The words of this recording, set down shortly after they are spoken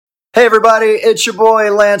Hey everybody, it's your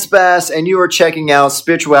boy Lance Bass, and you are checking out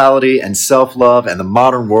Spirituality and Self-Love and the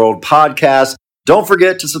Modern World podcast. Don't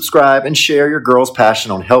forget to subscribe and share your girl's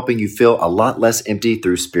passion on helping you feel a lot less empty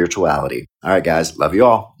through spirituality. All right, guys, love you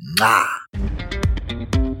all. Mwah.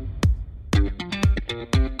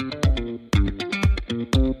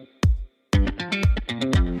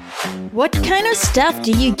 What kind of stuff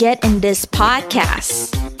do you get in this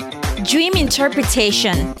podcast? Dream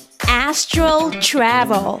interpretation, astral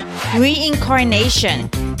travel, reincarnation,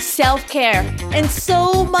 self-care, and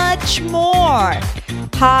so much more.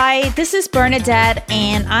 Hi, this is Bernadette,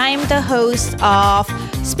 and I'm the host of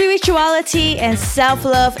Spirituality and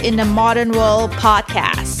Self-Love in the Modern World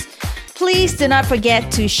podcast. Please do not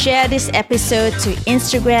forget to share this episode to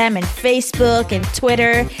Instagram and Facebook and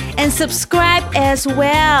Twitter, and subscribe as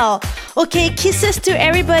well. Okay, kisses to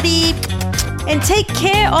everybody, and take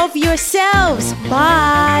care of yourselves.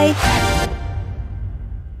 Bye.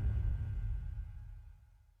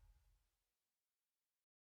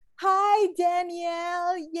 Hi,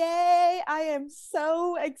 Danielle. Yay. I am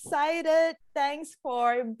so excited. Thanks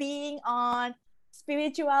for being on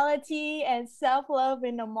Spirituality and Self-Love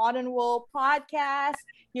in the Modern World podcast.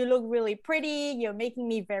 You look really pretty. You're making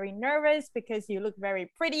me very nervous because you look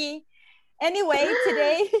very pretty. Anyway,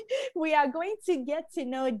 today we are going to get to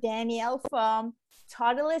know Danielle from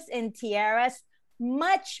Toddlers and Tiaras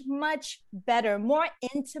much, much better, more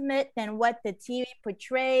intimate than what the TV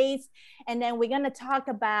portrays. And then we're going to talk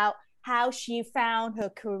about how she found her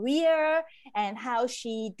career and how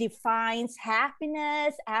she defines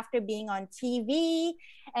happiness after being on TV.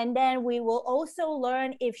 And then we will also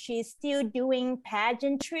learn if she's still doing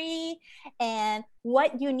pageantry and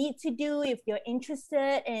what you need to do if you're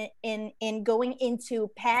interested in going into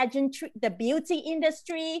pageantry, the beauty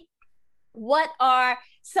industry. What are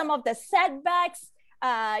some of the setbacks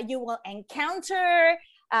you will encounter?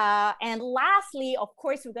 And lastly, of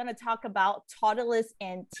course, we're going to talk about Toddlers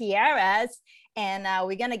and Tiaras, and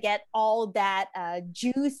we're going to get all that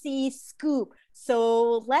juicy scoop.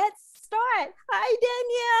 So let's start. Hi,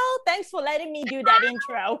 Danielle. Thanks for letting me do that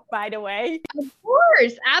intro, by the way. Of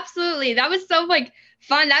course. Absolutely. That was so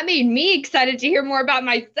fun. That made me excited to hear more about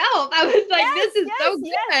myself. I was like, this is so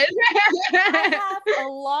good. I have a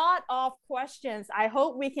lot of questions. I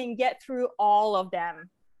hope we can get through all of them.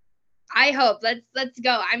 I hope. Let's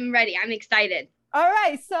go. I'm ready. I'm excited. All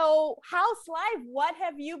right. So how's life? What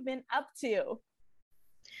have you been up to?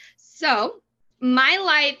 So my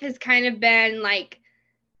life has kind of been like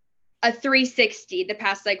a 360 the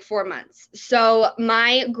past 4 months. So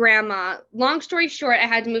my grandma, long story short, I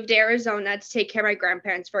had to move to Arizona to take care of my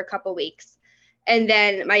grandparents for a couple weeks. And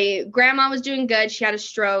then my grandma was doing good. She had a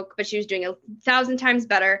stroke, but she was doing 1,000 times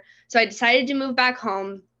better. So I decided to move back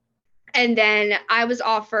home. And then I was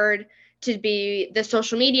offered to be the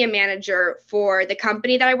social media manager for the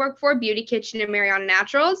company that I work for, Beauty Kitchen and Mariana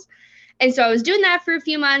Naturals. And so I was doing that for a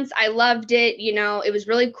few months. I loved it. It was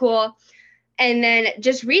really cool. And then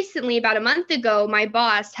just recently, about a month ago, my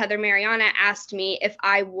boss, Heather Mariana, asked me if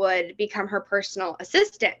I would become her personal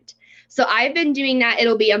assistant. So I've been doing that.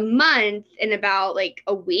 It'll be a month in about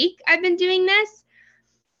a week I've been doing this.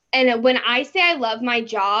 And when I say I love my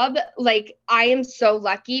job, I am so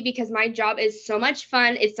lucky because my job is so much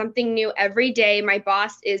fun. It's something new every day. My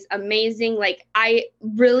boss is amazing. I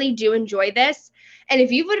really do enjoy this. And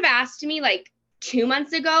if you would have asked me 2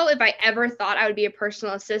 months ago if I ever thought I would be a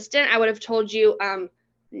personal assistant, I would have told you,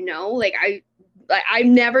 no, I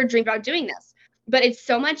never dreamed about doing this. But it's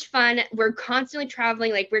so much fun. We're constantly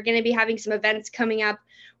traveling. We're going to be having some events coming up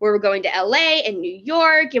where we're going to LA and New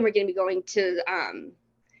York, and we're going to be going to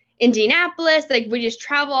Indianapolis. We just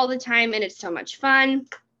travel all the time, and it's so much fun.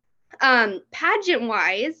 Pageant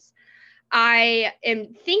wise, I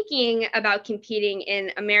am thinking about competing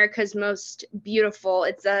in America's Most Beautiful.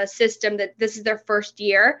 It's a system that this is their first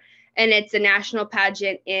year, and it's a national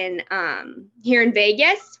pageant in here in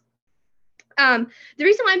Vegas. The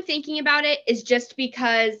reason why I'm thinking about it is just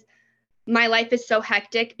because my life is so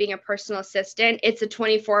hectic being a personal assistant. It's a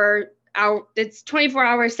 24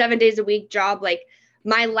 hour, 7 days a week job.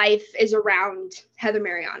 My life is around Heather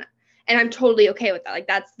Mariana, and I'm totally okay with that.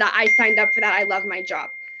 That's that. I signed up for that. I love my job,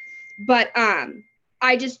 but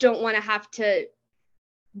I just don't want to have to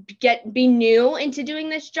be new into doing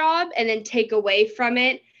this job and then take away from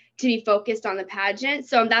it to be focused on the pageant.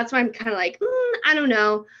 So that's why I'm kind of I don't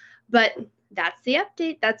know, but that's the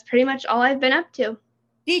update. That's pretty much all I've been up to.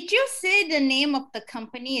 Did you say the name of the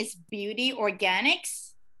company is Beauty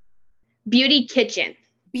Organics? Beauty Kitchen.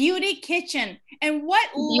 Beauty Kitchen. And what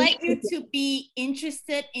led you to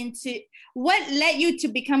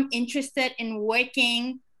become interested in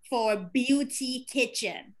working for Beauty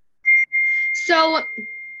Kitchen? So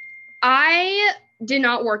I did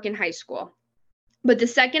not work in high school, but the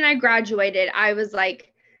second I graduated, I was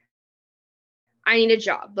like, I need a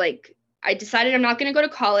job. Like, I decided I'm not going to go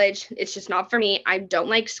to college. It's just not for me. I don't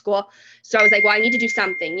like school. So I was like, well, I need to do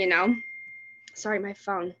something, you know? Sorry, my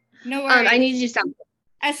phone. No worries. I need to do something.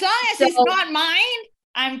 As long as it's not mine,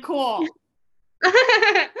 I'm cool.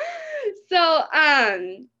 So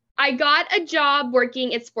I got a job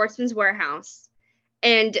working at Sportsman's Warehouse,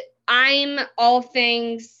 and I'm all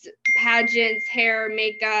things pageants, hair,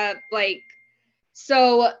 makeup, like,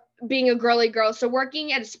 so being a girly girl. So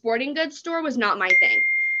working at a sporting goods store was not my thing.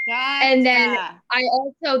 Gotcha. And then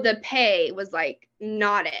the pay was like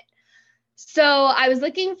not it. So I was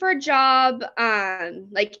looking for a job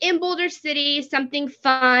like in Boulder City, something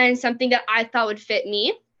fun, something that I thought would fit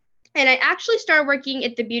me. And I actually started working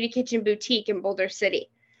at the Beauty Kitchen Boutique in Boulder City.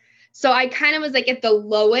 So I kind of was like at the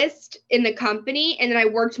lowest in the company. And then I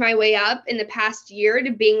worked my way up in the past year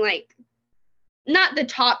to being like, not the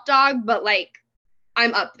top dog, but like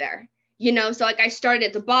I'm up there, you know? So like I started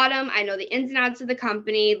at the bottom. I know the ins and outs of the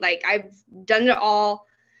company. Like I've done it all.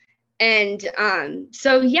 And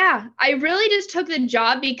so, yeah, I really just took the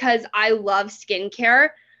job because I love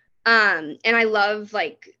skincare. And I love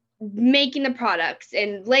like making the products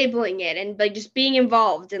and labeling it and like just being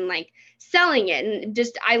involved and like selling it. And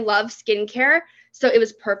just, I love skincare. So it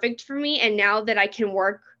was perfect for me. And now that I can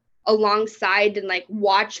work alongside and like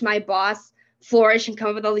watch my boss flourish and come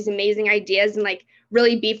up with all these amazing ideas and like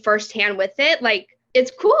really be firsthand with it, like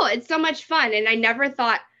it's cool. It's so much fun. And I never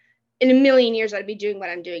thought in a million years I'd be doing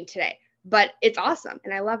what I'm doing today, but it's awesome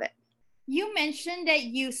and I love it. You mentioned that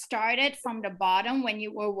you started from the bottom when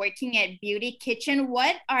you were working at Beauty Kitchen.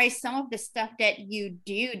 What are some of the stuff that you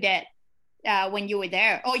do that when you were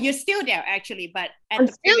there? Oh, you're still there actually, but I'm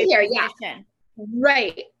still here, yeah.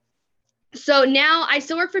 Right. So now I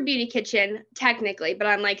still work for Beauty Kitchen technically, but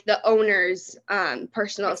I'm like the owner's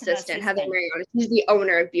personal assistant, Heather Mariano. She's the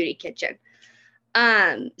owner of Beauty Kitchen.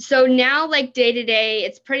 So now like day to day,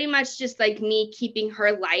 it's pretty much just like me keeping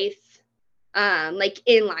her life like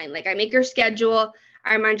in line. Like I make her schedule.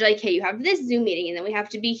 I remind her like, hey, you have this Zoom meeting and then we have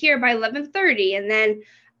to be here by 11:30. And then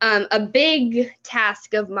a big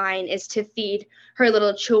task of mine is to feed her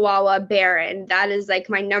little Chihuahua Baron. That is like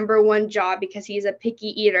my number one job because he's a picky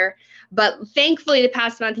eater. But thankfully the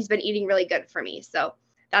past month he's been eating really good for me. So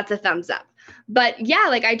that's a thumbs up. But yeah,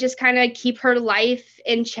 like I just kind of keep her life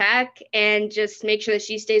in check and just make sure that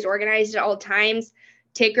she stays organized at all times,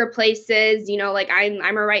 take her places, you know, like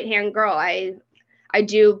I'm a right-hand girl. I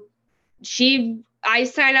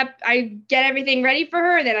sign up, I get everything ready for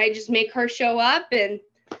her, then I just make her show up and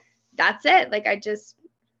that's it. Like I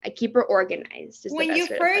keep her organized. When you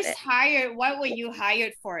first hired, what were you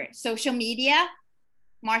hired for? Social media?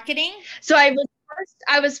 Marketing? So I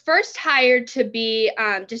was first hired to be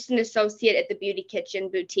just an associate at the Beauty Kitchen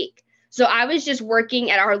Boutique. So I was just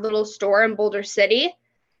working at our little store in Boulder City.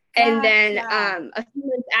 And then a few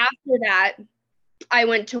months after that, I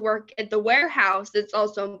went to work at the warehouse that's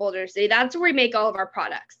also in Boulder City. That's where we make all of our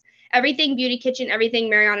products. Everything Beauty Kitchen, everything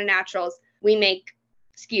Mariana Naturals, we make,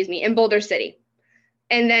 in Boulder City.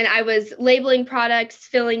 And then I was labeling products,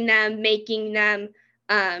 filling them, making them,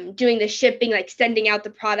 doing the shipping, like sending out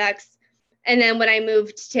the products. And then when I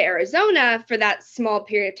moved to Arizona for that small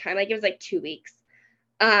period of time, like it was like 2 weeks.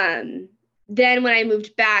 Then when I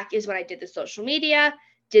moved back is when I did the social media,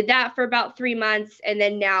 did that for about 3 months. And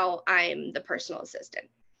then now I'm the personal assistant.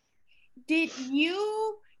 Do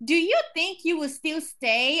you think you would still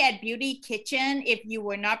stay at Beauty Kitchen if you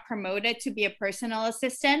were not promoted to be a personal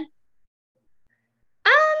assistant?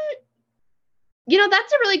 You know,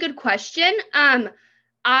 that's a really good question.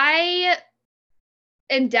 I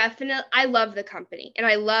love the company and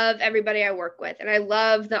I love everybody I work with and I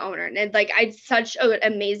love the owner and like it's such an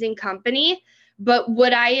amazing company, but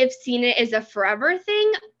would I have seen it as a forever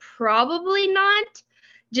thing? Probably not,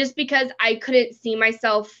 just because I couldn't see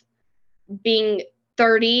myself being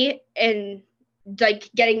 30 and like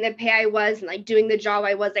getting the pay I was and like doing the job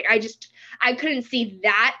I was. Like I couldn't see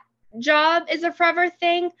that job as a forever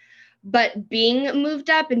thing. But being moved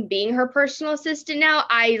up and being her personal assistant now,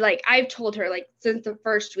 I've told her like since the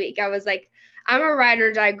first week, I was like, I'm a ride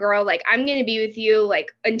or die girl. Like I'm going to be with you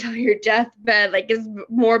like until your deathbed, like as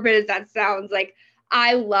morbid as that sounds. Like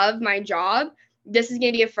I love my job. This is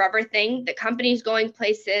going to be a forever thing. The company's going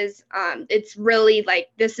places. It's really like,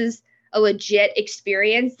 this is a legit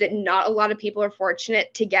experience that not a lot of people are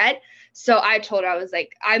fortunate to get. So I told her, I was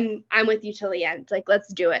like, I'm with you till the end. Like,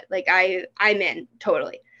 let's do it. Like I'm in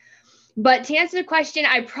totally. But to answer the question,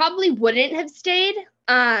 I probably wouldn't have stayed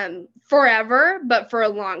forever, but for a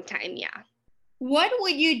long time, yeah. What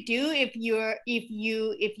would you do if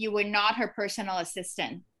you were not her personal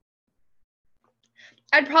assistant?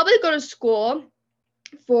 I'd probably go to school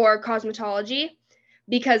for cosmetology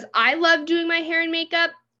because I love doing my hair and makeup.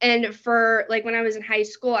 And for like when I was in high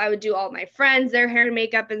school, I would do all my friends, their hair and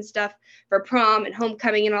makeup and stuff for prom and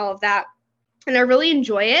homecoming and all of that. And I really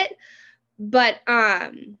enjoy it. But I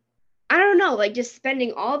don't know, like just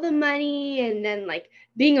spending all the money and then like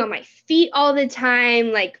being on my feet all the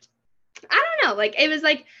time, like I don't know, like it was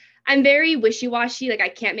like I'm very wishy-washy, like I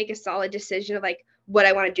can't make a solid decision of like what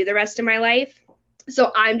I want to do the rest of my life.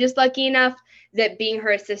 So I'm just lucky enough that being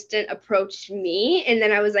her assistant approached me, and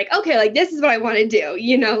then I was like, okay, like this is what I want to do,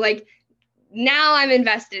 like now I'm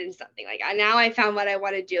invested in something, like now I found what I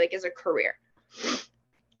want to do like as a career.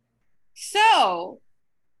 So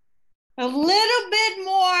a little bit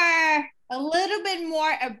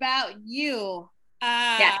more about you.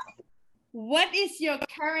 Yes. What is your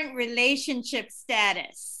current relationship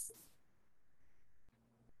status?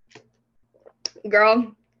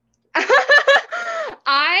 Girl,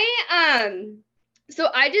 so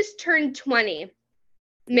I just turned 20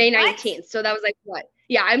 May 19th. So that was like what?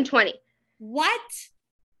 Yeah, I'm 20. What?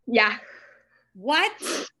 Yeah. What?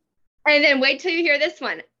 And then wait till you hear this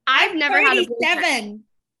one. I've never 37. had a boyfriend.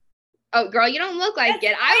 Oh, girl, you don't look like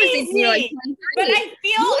That's it. I was thinking you were like 20.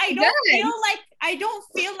 But I don't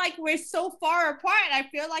feel like we're so far apart. I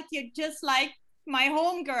feel like you're just like my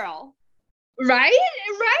homegirl. Right?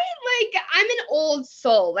 Like I'm an old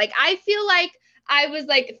soul. Like I feel like I was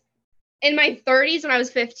like in my 30s when I was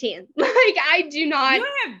 15. Like I do not. You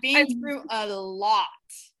have been through a lot.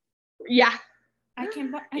 Yeah. I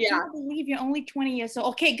can't believe you're only 20 years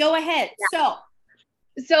old. Okay, go ahead. Yeah.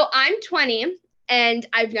 So I'm 20 and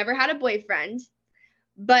I've never had a boyfriend,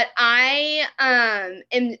 but I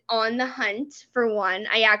am on the hunt for one.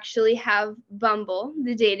 I actually have Bumble,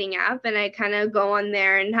 the dating app, and I kind of go on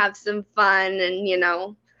there and have some fun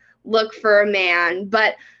and, look for a man.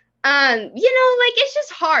 But, like it's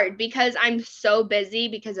just hard because I'm so busy,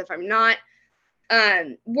 because if I'm not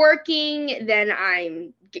working, then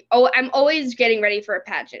I'm always getting ready for a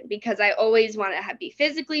pageant because I always want to be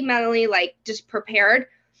physically, mentally, like just prepared.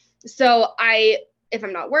 So if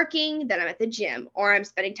I'm not working, then I'm at the gym, or I'm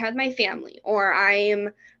spending time with my family, or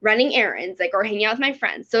I'm running errands, like, or hanging out with my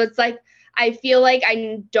friends. So it's like, I feel like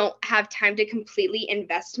I don't have time to completely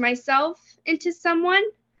invest myself into someone.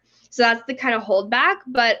 So that's the kind of holdback.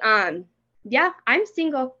 But yeah, I'm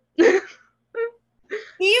single. Even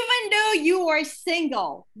though you are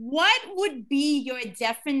single, what would be your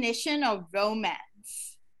definition of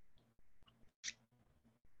romance?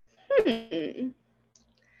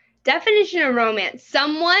 Definition of romance: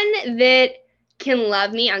 someone that can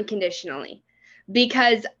love me unconditionally,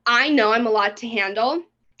 because I know I'm a lot to handle,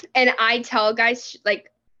 and I tell guys,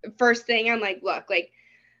 like, first thing, I'm like, look, like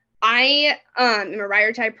I am a ride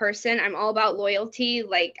or die person. I'm all about loyalty.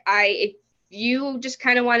 Like if you just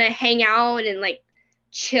kind of want to hang out and like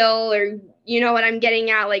chill, or you know what I'm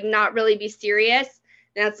getting at, like not really be serious,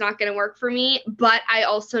 that's not going to work for me. But I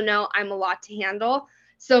also know I'm a lot to handle.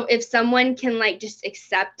 So if someone can like just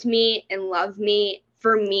accept me and love me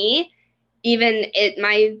for me, even at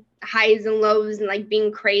my highs and lows and like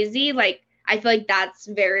being crazy, like I feel like that's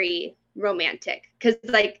very romantic, because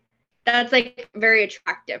like that's like very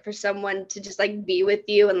attractive for someone to just like be with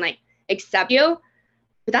you and like accept you.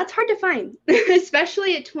 But that's hard to find,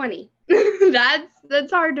 especially at 20.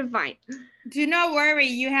 That's hard to find. Do not worry,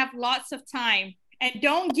 you have lots of time, and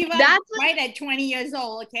don't give up right at 20 years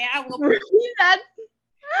old. Okay, I will.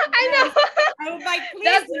 I know. I was like,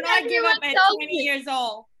 please do not give up at 20 years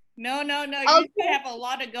old. No. Okay. You still have a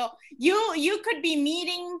lot to go. You could be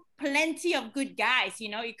meeting plenty of good guys.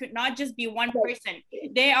 You could not just be one person.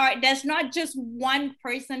 There's not just one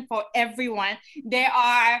person for everyone. There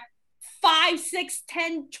are 5, 6,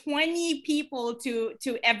 10, 20 people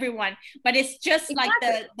to everyone. But it's just like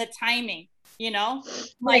the timing.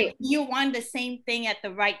 Like you want the same thing at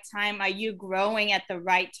the right time. Are you growing at the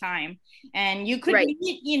right time? And you could be,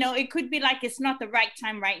 it could be like it's not the right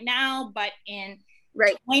time right now, but in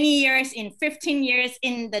 20 years, in 15 years,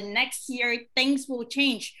 in the next year, things will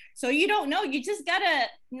change. So you don't know. You just gotta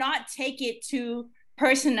not take it too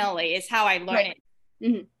personally, is how I learned it.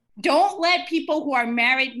 Mm-hmm. Don't let people who are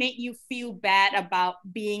married make you feel bad about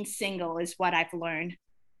being single, is what I've learned.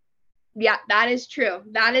 Yeah, that is true.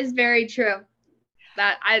 That is very true.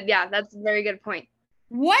 That's a very good point.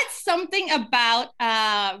 What's something about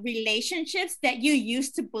relationships that you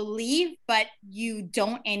used to believe but you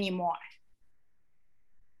don't anymore?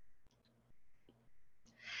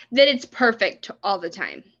 That it's perfect all the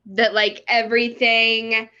time. That like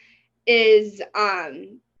everything is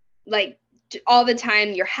like all the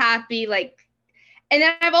time, you're happy, like. And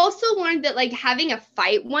then I've also learned that like having a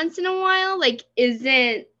fight once in a while, like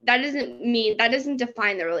that doesn't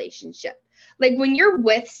define the relationship. Like when you're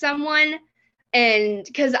with someone, and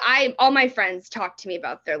because all my friends talk to me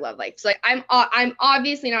about their love life. So like I'm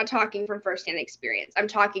obviously not talking from firsthand experience. I'm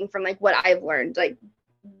talking from like what I've learned, like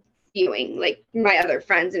viewing like my other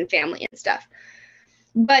friends and family and stuff.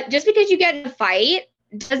 But just because you get in a fight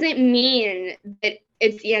doesn't mean that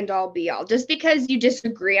it's the end all be all. Just because you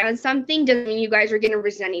disagree on something doesn't mean you guys are going to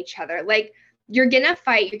resent each other. Like you're going to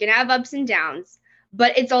fight, you're going to have ups and downs,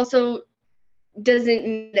 but it's also doesn't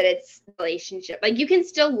mean that it's a relationship. Like you can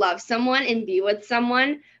still love someone and be with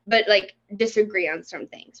someone, but like disagree on some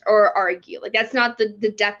things or argue. Like that's not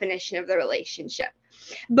the definition of the relationship.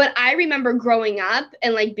 But I remember growing up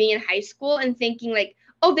and like being in high school and thinking like,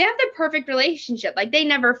 oh, they have the perfect relationship. Like they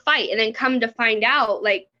never fight. And then come to find out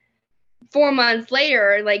like 4 months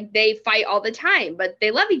later, like they fight all the time, but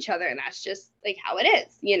they love each other. And that's just like how it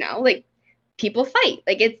is, you know, like people fight.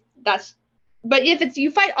 Like but if it's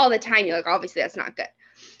you fight all the time, you're like, obviously that's not good.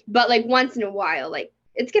 But like once in a while, like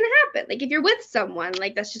it's going to happen. Like if you're with someone,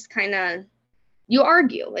 like that's just kind of, you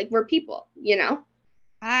argue, like we're people, you know?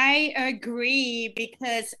 I agree,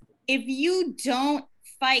 because if you don't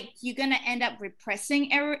fight, you're going to end up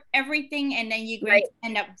repressing everything, and then you're going to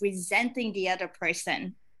end up resenting the other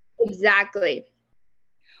person. Exactly.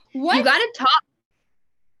 What? You got to talk.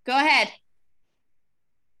 Go ahead.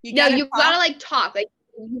 You got to like talk. Like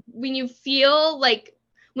when you feel like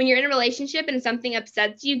when you're in a relationship and something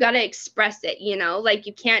upsets you, you got to express it, you know? Like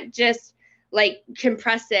you can't just like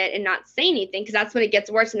compress it and not say anything, because that's when it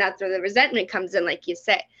gets worse, and that's where the resentment comes in, like you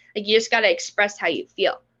say. Like you just got to express how you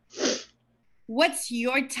feel. What's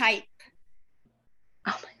your type?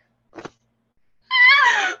 Oh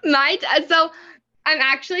my God. So I'm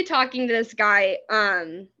actually talking to this guy,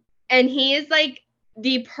 and he is like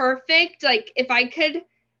the perfect, like if I could,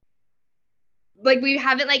 like we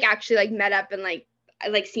haven't like actually like met up and like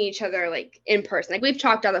seen each other like in person. Like we've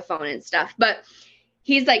talked on the phone and stuff, but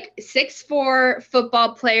he's like 6'4"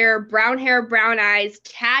 football player, brown hair, brown eyes,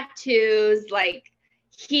 tattoos. Like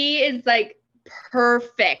he is like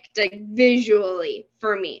perfect, like visually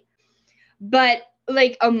for me. But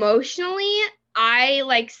like emotionally, I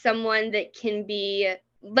like someone that can be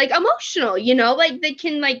like emotional, you know, like they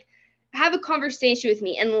can like have a conversation with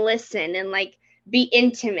me and listen and like be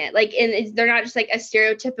intimate. Like, and they're not just like a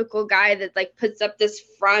stereotypical guy that like puts up this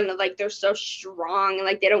front of like they're so strong and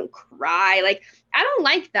like they don't cry. Like I don't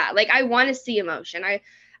like that. Like I want to see emotion.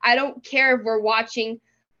 I don't care if we're watching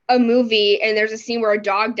a movie and there's a scene where a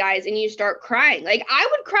dog dies and you start crying. Like I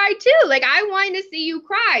would cry too. Like I want to see you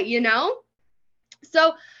cry, you know?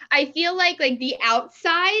 So I feel like the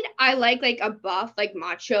outside, I like a buff, like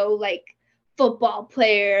macho, like football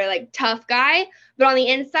player, like tough guy. But on the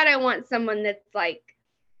inside, I want someone that's like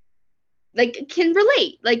can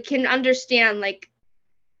relate, like can understand, like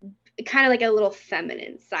kind of like a little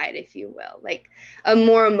feminine side, if you will, like a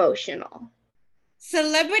more emotional.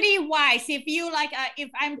 Celebrity wise, if you like,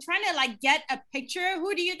 if I'm trying to like get a picture,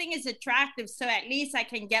 who do you think is attractive? So at least I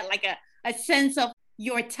can get like a sense of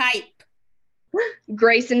your type.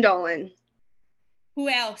 Grayson Dolan. Who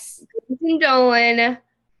else? Grayson Dolan.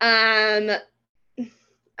 I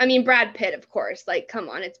mean, Brad Pitt, of course. Like, come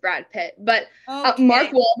on, it's Brad Pitt. But okay. Mark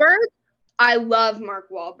Wahlberg. I love Mark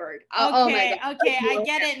Wahlberg. Oh my God. Okay, I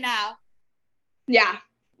get it now. Yeah,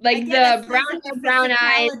 like the brown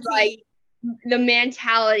eyes, like the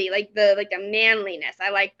mentality, like the manliness. I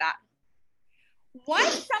like that.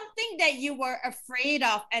 What's something that you were afraid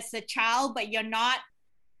of as a child, but you're not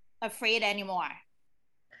afraid anymore?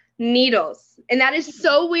 Needles. And that is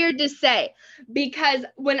so weird to say, because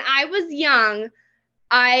when I was young,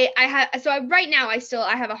 right now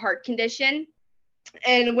I have a heart condition.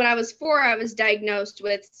 And when I was 4, I was diagnosed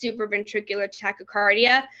with supraventricular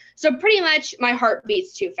tachycardia. So pretty much my heart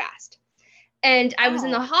beats too fast. And I was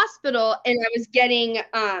in the hospital and I was getting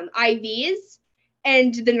IVs,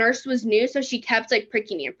 and the nurse was new. So she kept like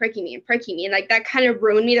pricking me. And like that kind of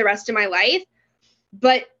ruined me the rest of my life.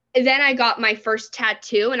 But then I got my first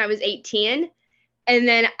tattoo when I was 18. And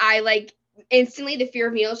then I like instantly the fear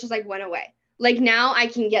of needles just like went away. Like now I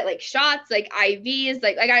can get like shots, like IVs,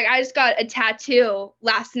 like I just got a tattoo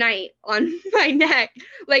last night on my neck.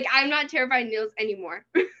 Like I'm not terrified of needles anymore.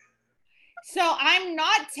 So I'm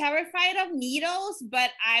not terrified of needles,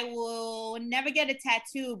 but I will never get a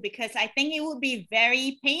tattoo because I think it would be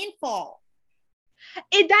very painful.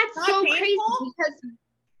 That's so painful? Crazy because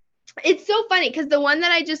it's so funny because the one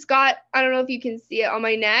that I just got, I don't know if you can see it on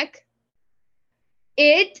my neck.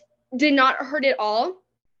 It did not hurt at all.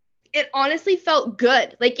 it honestly felt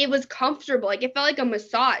good. Like it was comfortable. Like it felt like a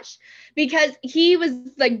massage because he was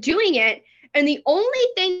like doing it. And the only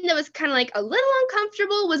thing that was kind of like a little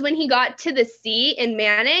uncomfortable was when he got to the C in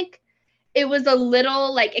Manic. It was a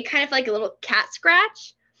little like, it kind of felt like a little cat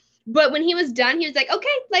scratch. But when he was done, he was like, okay,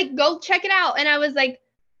 like go check it out. And I was like,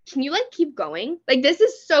 can you like keep going? Like this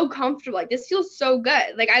is so comfortable. Like this feels so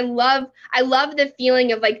good. Like I love the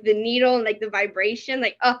feeling of like the needle and like the vibration.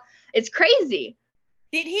 Like, oh, it's crazy.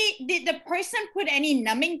 Did the person put any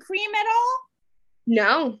numbing cream at all?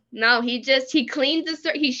 No, he cleaned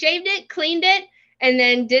he shaved it, cleaned it, and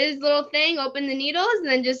then did his little thing, opened the needles, and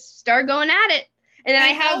then just started going at it. And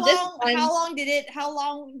then How long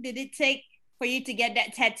did it take for you to get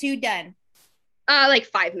that tattoo done? Like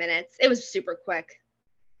 5 minutes. It was super quick.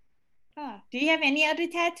 Oh, do you have any other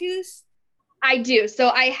tattoos? I do. So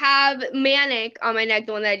I have Manic on my neck,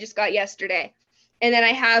 the one that I just got yesterday. And then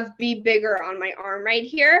I have Be Bigger on my arm right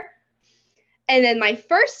here. And then my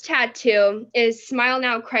first tattoo is Smile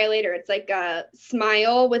Now, Cry Later. It's like a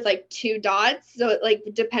smile with like 2 dots. So like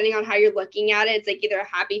depending on how you're looking at it, it's like either a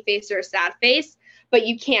happy face or a sad face, but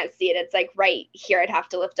you can't see it. It's like right here. I'd have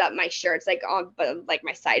to lift up my shirt. It's like on like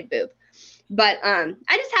my side boob. But I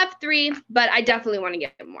just have 3, but I definitely want to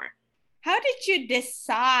get more. How did you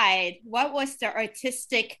decide? What was the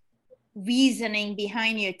artistic reasoning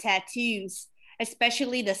behind your tattoos,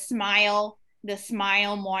 especially the smile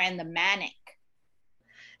more, and the manic?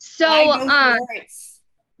 So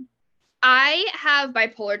I have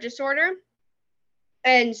bipolar disorder,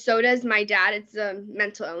 and so does my dad. It's a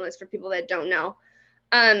mental illness for people that don't know.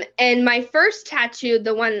 And my first tattoo,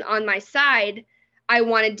 the one on my side, I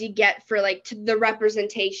wanted to get for like the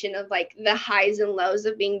representation of like the highs and lows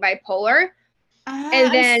of being bipolar.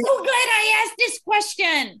 And then I'm so glad I asked this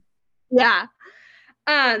question. Yeah.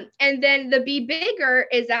 And then the Be Bigger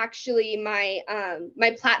is actually my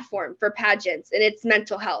my platform for pageants, and it's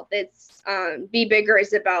mental health. It's Be Bigger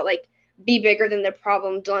is about like be bigger than the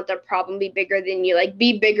problem. Don't let the problem be bigger than you. Like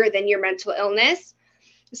be bigger than your mental illness.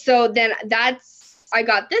 So then I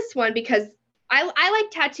got this one because I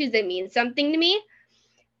like tattoos that mean something to me.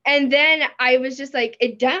 And then I was just like,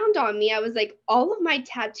 it dawned on me. I was like, all of my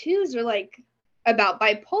tattoos are like about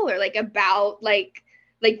bipolar, like about like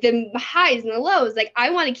the highs and the lows. Like I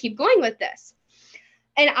want to keep going with this.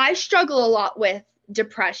 And I struggle a lot with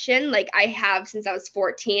depression. Like I have since I was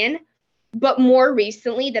 14, but more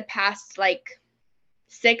recently, the past like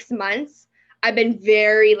 6 months, I've been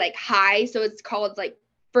very like high. So it's called like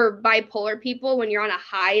for bipolar people, when you're on a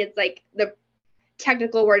high, it's like the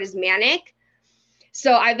technical word is manic.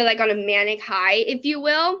 So I've been like on a manic high, if you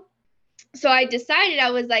will. So I decided,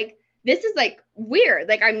 I was like, this is like weird.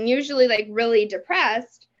 Like I'm usually like really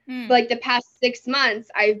depressed. But like the past 6 months,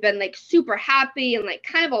 I've been like super happy and like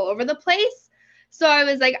kind of all over the place. So I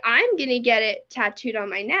was like, I'm going to get it tattooed on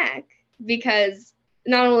my neck because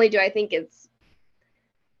not only do I think it's,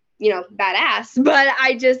 you know, badass, but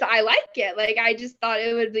I like it. Like I just thought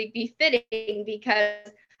it would like, be fitting because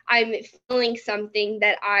I'm feeling something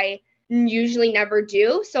that I usually never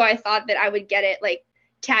do. So I thought that I would get it like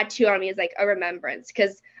tattooed on me as like a remembrance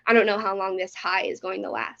because I don't know how long this high is going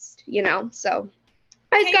to last, you know? So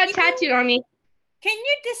I just got tattooed on me. Can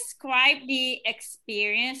you describe the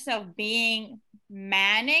experience of being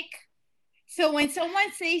manic? So when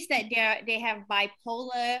someone says that they have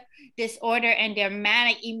bipolar disorder and they're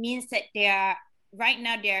manic, it means that they're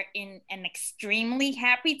in an extremely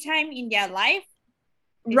happy time in their life.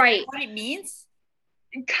 Is right. That what it means?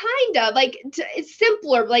 Kind of like it's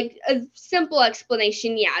simpler, like a simple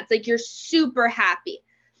explanation. Yeah, it's like you're super happy.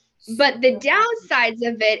 But the downsides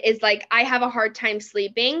of it is like I have a hard time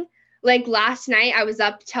sleeping. Like last night I was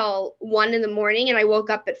up till 1 a.m. and I woke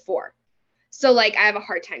up at 4. So like I have a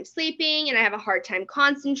hard time sleeping and I have a hard time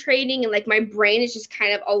concentrating and like my brain is just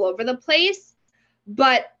kind of all over the place.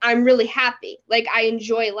 But I'm really happy. Like I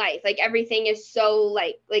enjoy life. Like everything is so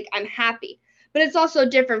like I'm happy. But it's also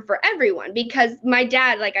different for everyone because my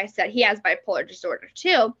dad, like I said, he has bipolar disorder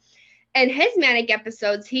too. And his manic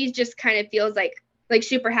episodes, he just kind of feels like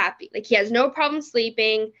super happy. Like he has no problem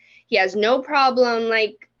sleeping. He has no problem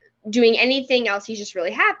like doing anything else. He's just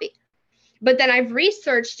really happy. But then I've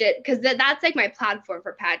researched it because that's like my platform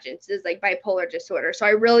for pageants is like bipolar disorder. So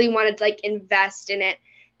I really wanted to like invest in it.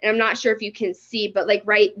 And I'm not sure if you can see, but like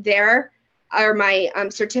right there are my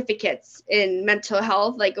certificates in mental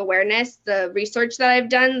health, like awareness, the research that I've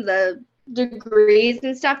done, the degrees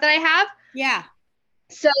and stuff that I have. Yeah.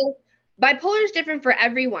 So bipolar is different for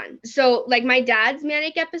everyone. So like my dad's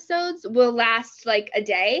manic episodes will last like a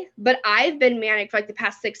day, but I've been manic for like the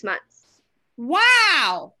past 6 months.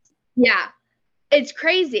 Wow. Yeah. It's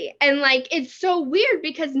crazy. And like, it's so weird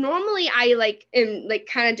because normally I like am like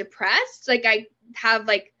kind of depressed. Like I have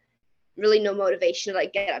like really no motivation to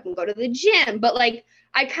like get up and go to the gym. But like,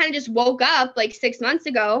 I kind of just woke up like 6 months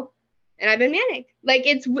ago and I've been manic. Like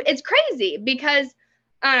it's crazy because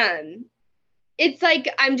it's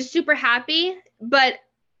like I'm just super happy, but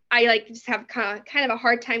I like just have kind of a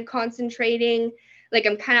hard time concentrating. Like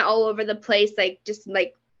I'm kind of all over the place. Like just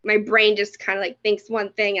like my brain just kind of like thinks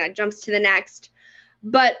one thing and it jumps to the next.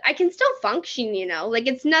 But I can still function, you know, like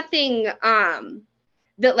it's nothing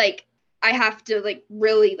that like I have to like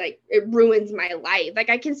really like it ruins my life. Like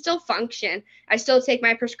I can still function. I still take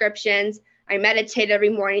my prescriptions. I meditate every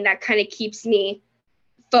morning. That kind of keeps me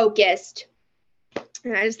focused.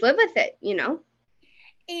 And I just live with it, you know?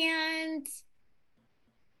 And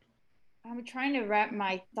I'm trying to wrap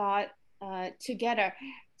my thought together.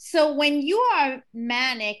 So when you are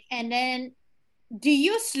manic and then do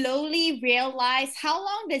you slowly realize how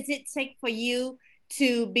long does it take for you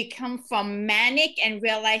to become from manic and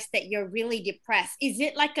realize that you're really depressed? Is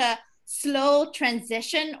it like a slow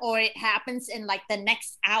transition or it happens in like the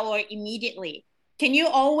next hour immediately? Can you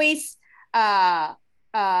always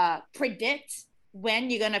predict when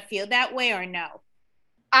you're going to feel that way or no?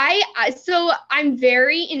 So I'm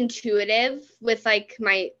very intuitive with like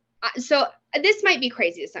so this might be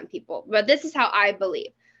crazy to some people, but this is how I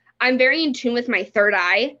believe. I'm very in tune with my third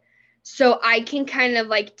eye. So I can kind of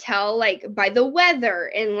like tell like by the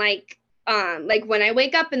weather and like when I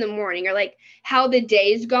wake up in the morning or like how the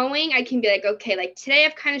day's going, I can be like, okay, like today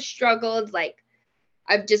I've kind of struggled. Like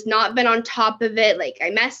I've just not been on top of it. Like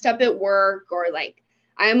I messed up at work or like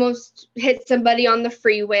I almost hit somebody on the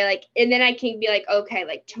freeway. Like, and then I can be like, okay,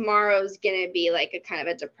 like tomorrow's going to be like a kind of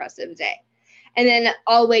a depressive day. And then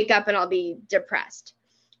I'll wake up and I'll be depressed.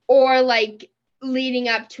 Or like leading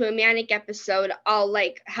up to a manic episode, I'll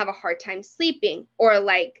like have a hard time sleeping or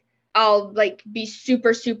like I'll like be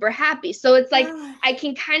super, super happy. So it's like I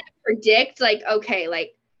can kind of predict like, okay,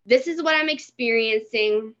 like this is what I'm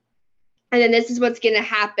experiencing. And then this is what's going to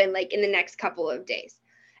happen like in the next couple of days.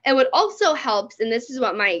 And what also helps, and this is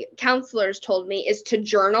what my counselors told me, is to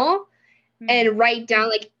journal and write down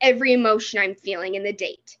like every emotion I'm feeling in the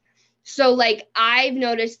date. So like I've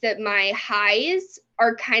noticed that my highs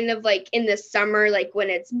are kind of like in the summer, like when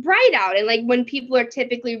it's bright out and like when people are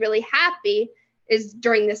typically really happy is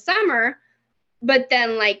during the summer. But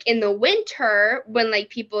then like in the winter, when like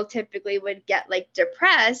people typically would get like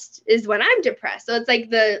depressed is when I'm depressed. So it's like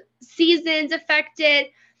the seasons affect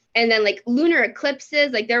it. And then like lunar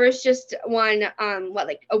eclipses, like there was just one,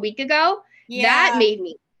 like a week ago, that made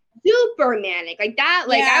me super manic. Like that,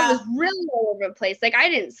 like I was really all over the place. Like I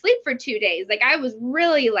didn't sleep for 2 days. Like I was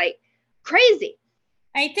really like crazy.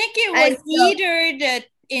 I think it was either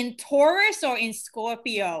in Taurus or in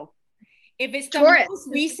Scorpio. If it's the Taurus. Most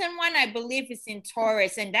recent one, I believe it's in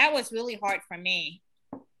Taurus. And that was really hard for me.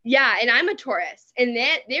 Yeah, and I'm a Taurus, and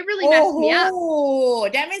they really messed me up. Oh,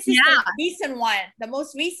 that means it's the recent one, the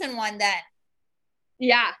most recent one then.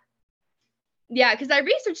 Yeah, because I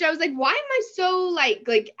researched it. I was like, why am I so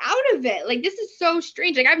like out of it? Like this is so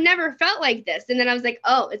strange. Like I've never felt like this. And then I was like,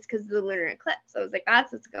 oh, it's because of the lunar eclipse. I was like,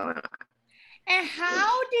 that's what's going on. And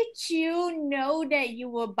how did you know that you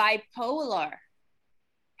were bipolar?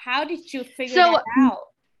 How did you figure that out?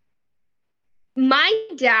 My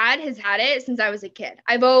dad has had it since I was a kid.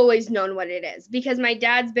 I've always known what it is because my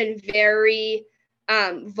dad's been very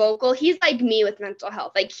vocal. He's like me with mental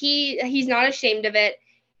health. Like he's not ashamed of it.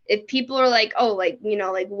 If people are like, oh, like, you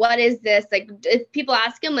know, like, what is this? Like, if people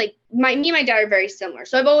ask him, like, me and my dad are very similar.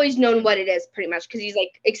 So I've always known what it is pretty much because he's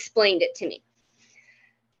like explained it to me.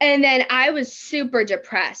 And then I was super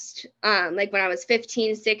depressed. Like when I was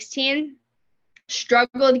 15, 16.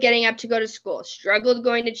 Struggled getting up to go to school, struggled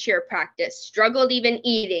going to cheer practice, struggled even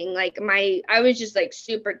eating. Like I was just like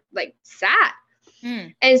super like sad.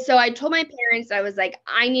 And so I told my parents, I was like,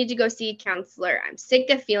 I need to go see a counselor. I'm sick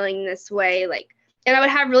of feeling this way. Like, and I would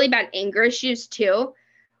have really bad anger issues too.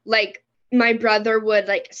 Like my brother would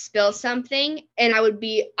like spill something and I would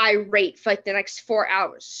be irate for like the next 4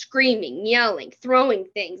 hours, screaming, yelling, throwing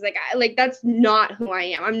things. Like that's not who I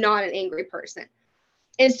am. I'm not an angry person.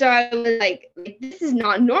 And so I was like, this is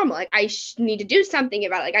not normal. Like, I need to do something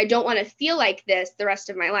about it. Like, I don't want to feel like this the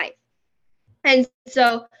rest of my life. And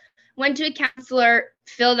so went to a counselor,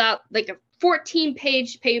 filled out like a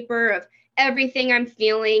 14-page paper of everything I'm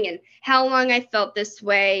feeling and how long I felt this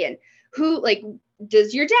way and who, like,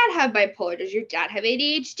 does your dad have bipolar? Does your dad have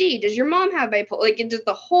ADHD? Does your mom have bipolar? Like, just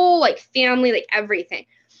the whole, like, family, like, everything.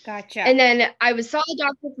 Gotcha. And then I saw the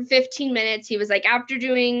doctor for 15 minutes. He was like, after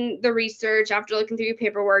doing the research, after looking through your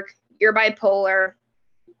paperwork, you're bipolar.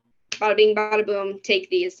 bada bing, bada boom, take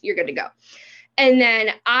these, you're good to go. And then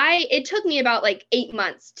it took me about like 8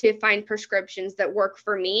 months to find prescriptions that work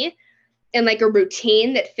for me and like a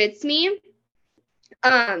routine that fits me.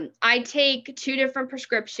 I take 2 different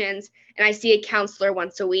prescriptions and I see a counselor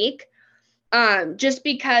once a week. Just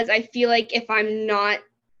because I feel like if I'm not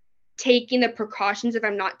taking the precautions, if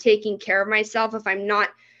I'm not taking care of myself, if I'm not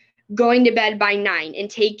going to bed by 9 and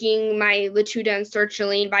taking my Latuda and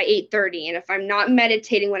sertraline by 8:30, and if I'm not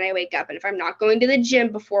meditating when I wake up, and if I'm not going to the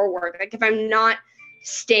gym before work, like if I'm not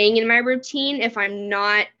staying in my routine, if I'm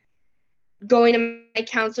not going to my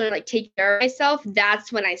counselor and like take care of myself,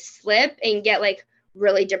 that's when I slip and get like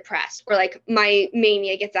really depressed, or like my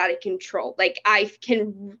mania gets out of control. Like I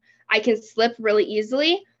can slip really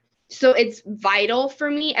easily. So it's vital for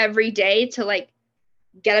me every day to like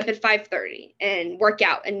get up at 5:30 and work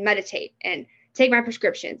out and meditate and take my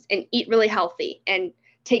prescriptions and eat really healthy and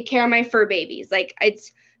take care of my fur babies. Like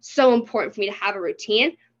it's so important for me to have a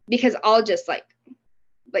routine, because I'll just like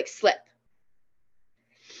slip.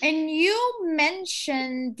 And you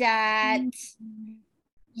mentioned that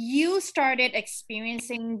you started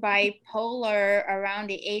experiencing bipolar around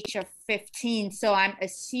the age of 15. So I'm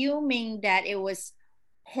assuming that it was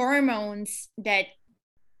hormones that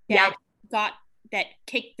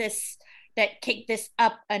kicked this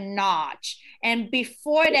up a notch. And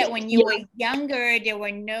before that, when you were younger, there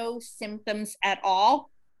were no symptoms at all.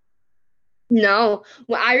 No.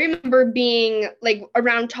 Well, I remember being like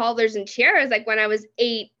around toddlers and tiaras, like when I was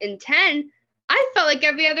 8 and 10, I felt like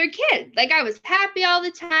every other kid. Like I was happy all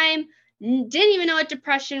the time, didn't even know what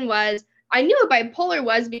depression was. I knew what bipolar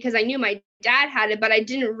was because I knew my dad had it, but I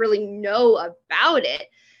didn't really know about it.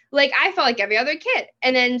 Like I felt like every other kid.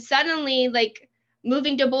 And then suddenly like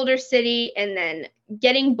moving to Boulder City and then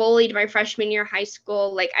getting bullied my freshman year of high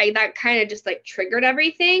school, like that kind of just like triggered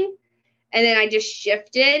everything. And then I just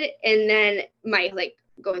shifted, and then my like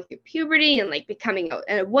going through puberty and like becoming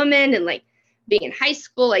a woman and like being in high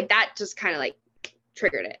school, like that just kind of like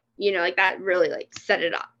triggered it, like that really like set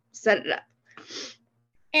it up.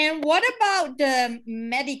 And what about the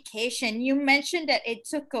medication? You mentioned that it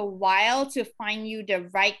took a while to find you the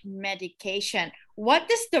right medication. What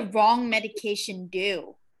does the wrong medication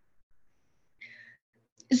do?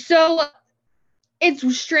 So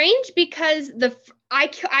it's strange because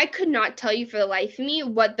I could not tell you for the life of me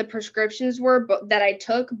what the prescriptions were that I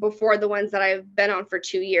took before the ones that I've been on for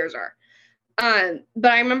 2 years are.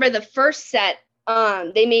 But I remember the first set,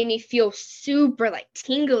 they made me feel super like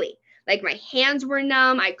tingly. Like my hands were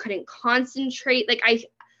numb. I couldn't concentrate. Like I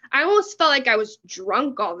almost felt like I was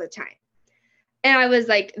drunk all the time. And I was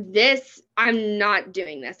like, I'm not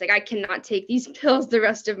doing this. Like I cannot take these pills the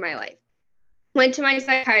rest of my life. Went to my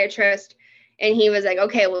psychiatrist and he was like,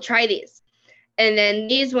 okay, we'll try these. And then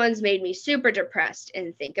these ones made me super depressed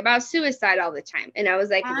and think about suicide all the time. And I was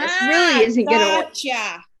like, this really isn't going to work.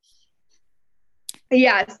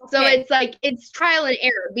 Yeah. So it's like, it's trial and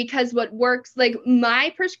error, because what works, like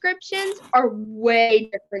my prescriptions are way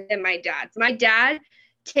different than my dad's. My dad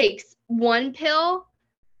takes 1 pill,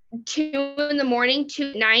 2 in the morning,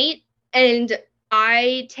 2 at night. And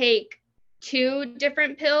I take 2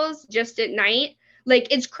 different pills just at night. Like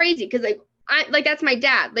it's crazy. Cause like that's my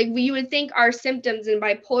dad. Like you would think our symptoms in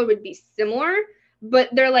bipolar would be similar, but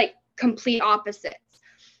they're like complete opposites.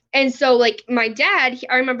 And so like my dad,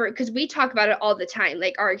 I remember, because we talk about it all the time,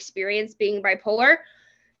 like our experience being bipolar.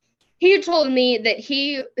 He told me that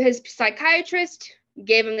his psychiatrist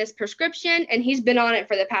gave him this prescription and he's been on it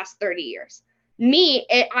for the past 30 years.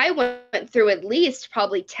 I went through at least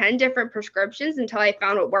probably 10 different prescriptions until I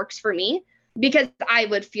found what works for me, because I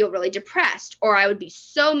would feel really depressed, or I would be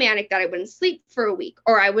so manic that I wouldn't sleep for a week,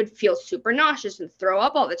 or I would feel super nauseous and throw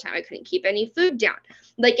up all the time. I couldn't keep any food down.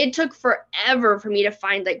 Like it took forever for me to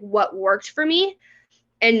find like what worked for me.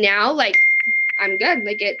 And now like I'm good.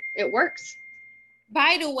 Like it works.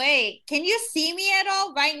 By the way, can you see me at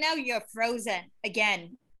all? Right now you're frozen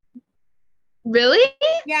again. Really?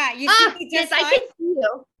 Yeah, you see me just yes, I can see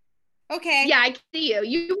you. Okay. Yeah, I can see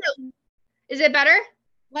you. Is it better?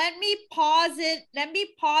 Let me pause it. Let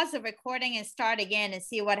me pause the recording and start again and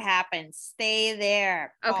see what happens. Stay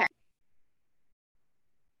there. Okay.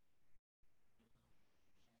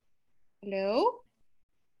 Hello?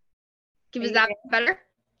 Is that better?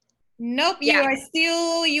 Nope. Yeah.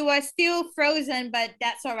 You are still frozen, but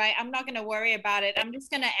that's all right. I'm not gonna worry about it. I'm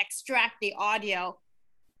just gonna extract the audio.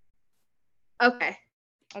 Okay.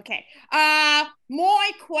 Okay. More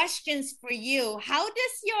questions for you. How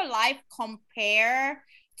does your life compare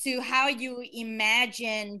to how you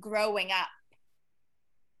imagine growing up?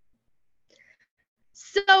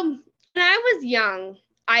 So when I was young,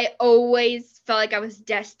 I always felt like I was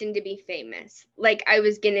destined to be famous. Like I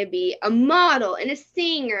was going to be a model and a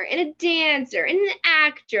singer and a dancer and an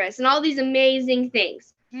actress and all these amazing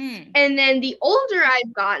things. And then the older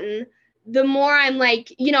I've gotten, the more I'm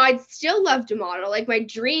like, you know, I'd still love to model. Like my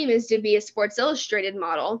dream is to be a Sports Illustrated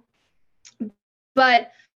model,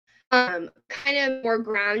 but kind of more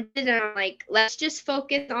grounded. And I'm like, let's just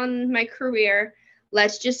focus on my career.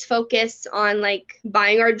 Let's just focus on like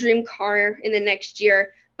buying our dream car in the next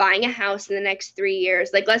year, buying a house in the next 3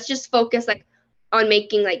 years. Like, let's just focus like on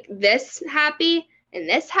making like this happy and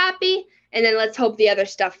this happy. And then let's hope the other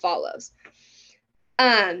stuff follows.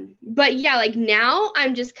 But yeah, like now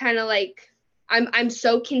I'm just kind of like, I'm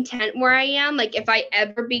so content where I am. Like if I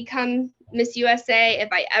ever become Miss USA, if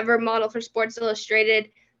I ever model for Sports Illustrated,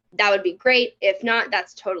 that would be great. If not,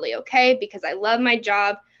 that's totally okay because I love my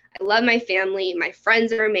job. I love my family. My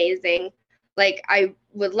friends are amazing. Like I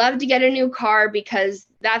would love to get a new car because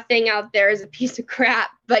that thing out there is a piece of crap,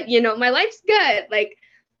 but you know, my life's good. Like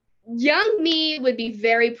young me would be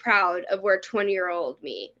very proud of where 20-year-old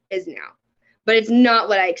me is now. But it's not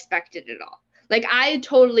what I expected at all. Like I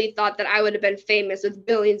totally thought that I would have been famous with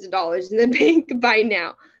billions of dollars in the bank by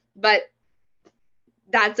now, but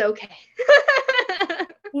that's okay.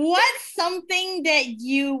 What's something that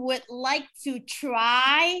you would like to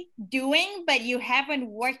try doing, but you haven't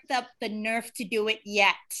worked up the nerve to do it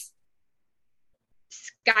yet?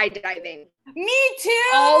 Skydiving. Me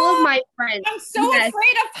too. All of my friends. I'm so afraid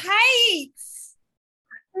of heights.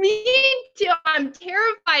 Me too. I'm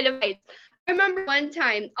terrified of heights. I remember one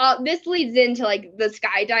time, this leads into like the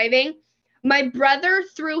skydiving. My brother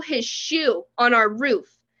threw his shoe on our roof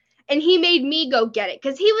and he made me go get it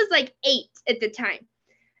because he was like 8 at the time.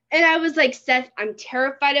 And I was like, Seth, I'm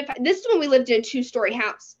terrified of, this is when we lived in a 2-story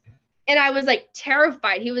house. And I was like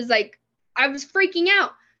terrified. He was like, I was freaking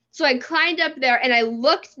out. So I climbed up there and I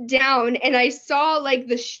looked down and I saw like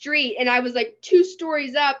the street and I was like 2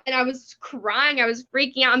 stories up and I was crying. I was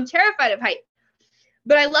freaking out. I'm terrified of heights.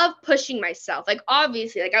 But I love pushing myself. Like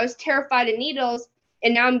obviously, like I was terrified of needles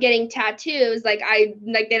and now I'm getting tattoos. Like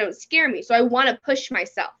they don't scare me. So I want to push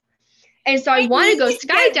myself. And so I want to go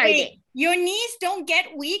skydiving. Your knees don't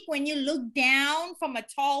get weak when you look down from a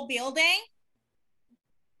tall building?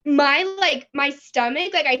 My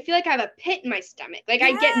stomach, like I feel like I have a pit in my stomach. Like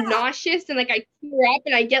I get nauseous and like I tear up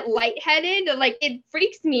and I get lightheaded and like it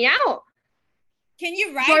freaks me out. Can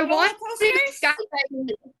you ride roller coasters?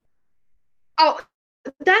 Oh,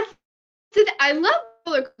 I love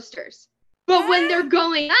roller coasters, but when they're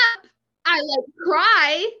going up, I like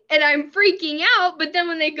cry and I'm freaking out. But then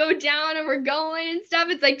when they go down and we're going and stuff,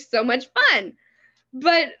 it's like so much fun.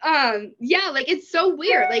 But yeah, like it's so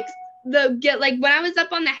weird. Like when I was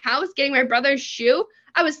up on the house getting my brother's shoe,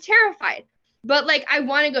 I was terrified. But like I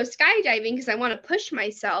want to go skydiving because I want to push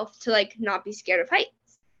myself to like not be scared of heights.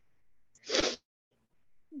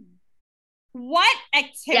 What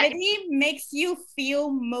activity makes you feel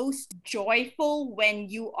most joyful when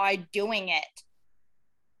you are doing it?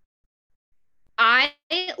 I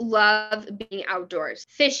love being outdoors,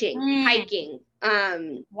 fishing, hiking.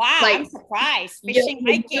 Wow, like, I'm surprised. Fishing,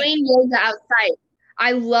 hiking. Doing yoga outside.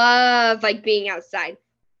 I love like being outside.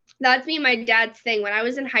 That's me and my dad's thing. When I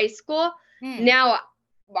was in high school, now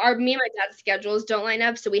me and my dad's schedules don't line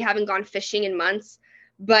up, so we haven't gone fishing in months.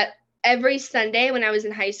 But every Sunday when I was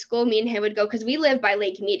in high school, me and him would go because we live by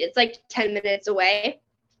Lake Mead. It's like 10 minutes away.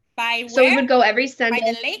 By where? So we would go every Sunday.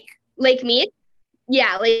 By the lake? Lake Mead.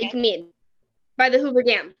 Yeah, Lake Mead. By the Hoover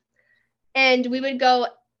Dam. And we would go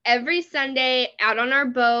every Sunday out on our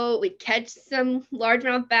boat. We'd catch some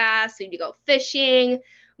largemouth bass. We'd go fishing.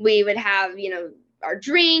 We would have, you know, our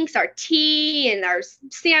drinks, our tea, and our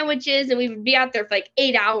sandwiches. And we would be out there for like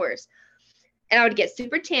 8 hours. And I would get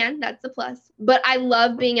super tan. That's the plus. But I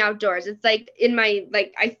love being outdoors. It's like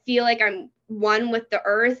I feel like I'm one with the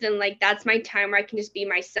earth. And like, that's my time where I can just be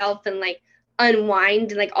myself and like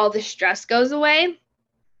unwind and like all the stress goes away.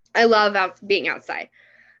 I love being outside.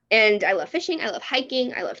 And I love fishing. I love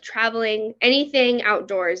hiking. I love traveling. Anything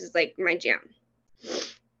outdoors is like my jam.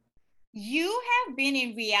 You have been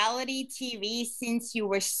in reality TV since you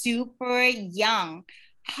were super young.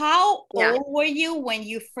 How old were you when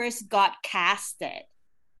you first got casted?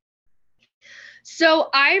 So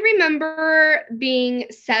I remember being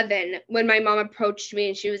 7 when my mom approached me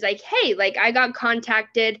and she was like, hey, like I got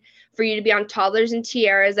contacted for you to be on Toddlers and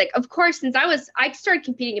Tiaras. Like, of course, since I started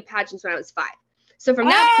competing in pageants when I was 5. So from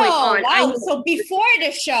that point on. Wow. So before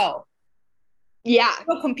the show. Yeah.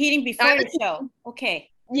 You were competing before the show. Okay.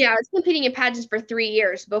 Yeah, I was competing in pageants for 3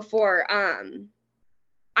 years before I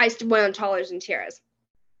went on Toddlers and Tiaras.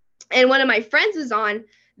 And one of my friends was on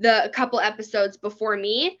the couple episodes before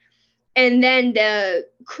me. And then the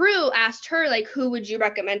crew asked her, like, who would you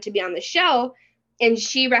recommend to be on the show? And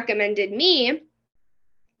she recommended me.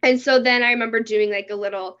 And so then I remember doing like a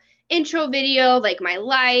little intro video, like my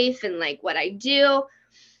life and like what I do.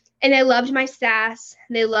 And they loved my sass.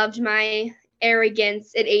 They loved my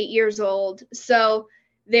arrogance at 8 years old. So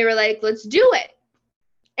they were like, let's do it.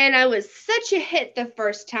 And I was such a hit the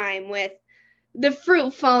first time with the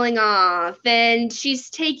fruit falling off and she's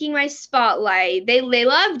taking my spotlight. They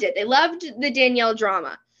loved it. They loved the Danielle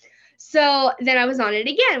drama. So then I was on it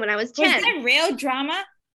again when I was 10. Was that real drama?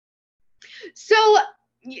 So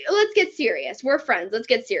let's get serious. We're friends. Let's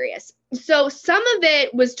get serious. So some of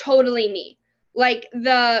it was totally me. Like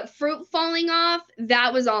the fruit falling off,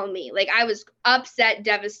 that was all me. Like I was upset,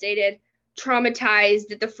 devastated, traumatized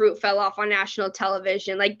that the fruit fell off on national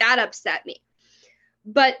television. Like that upset me.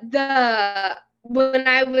 But when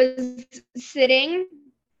I was sitting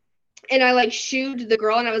and I like shooed the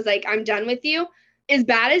girl and I was like, I'm done with you. As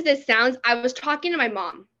bad as this sounds, I was talking to my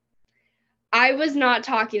mom. I was not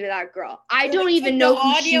talking to that girl. I don't even know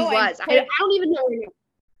who she was. I don't even know her name.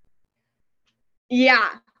 Yeah.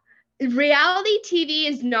 Reality TV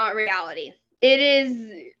is not reality. It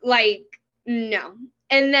is like, no.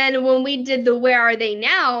 And then when we did the Where Are They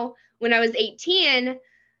Now, when I was 18,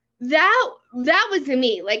 that was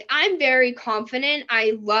me. Like, I'm very confident.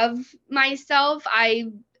 I love myself.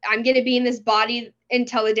 I'm going to be in this body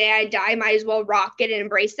until the day I die. Might as well rock it and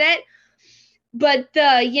embrace it. But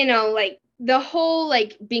the whole,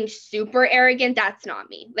 like, being super arrogant, that's not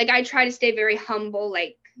me. Like, I try to stay very humble,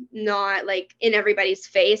 like, not, like, in everybody's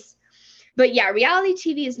face. But, yeah, reality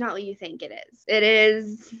TV is not what you think it is. It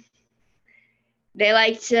is, they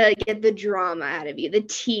like to get the drama out of you, the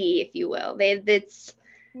tea, if you will.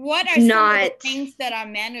 What are some of the things that are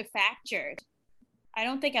manufactured? I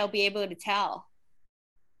don't think I'll be able to tell.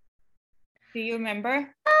 Do you remember?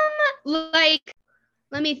 Like,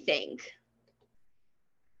 let me think.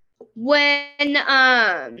 Let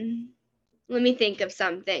me think of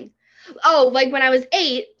something. Oh, like when I was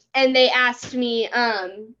 8 and they asked me, I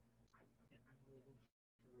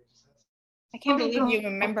can't believe you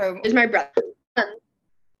remember. It was my brother.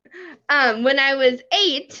 When I was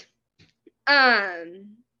 8,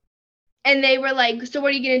 and they were like, so what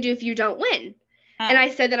are you going to do if you don't win? And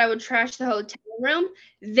I said that I would trash the hotel room.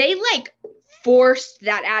 They like forced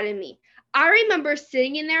that out of me. I remember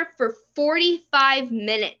sitting in there for 45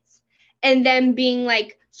 minutes and then being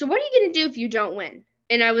like, so what are you going to do if you don't win?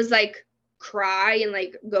 And I was like, cry and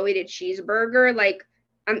like go eat a cheeseburger. Like,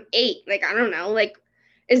 I'm 8. Like, I don't know. Like,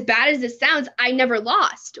 as bad as this sounds, I never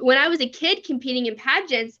lost. When I was a kid competing in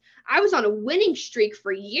pageants, I was on a winning streak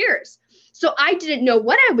for years. So I didn't know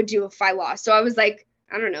what I would do if I lost. So I was like,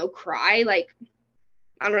 I don't know, cry. Like,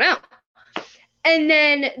 I don't know. And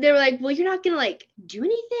then they were like, well, you're not going to like do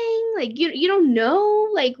anything. Like, you don't know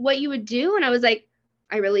like what you would do. And I was like,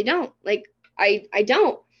 I really don't. Like, I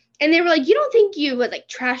don't. And they were like, you don't think you would like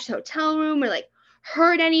trash the hotel room or like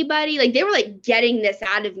hurt anybody? Like, they were like getting this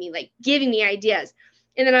out of me, like giving me ideas.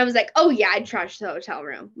 And then I was like, oh yeah, I'd trash the hotel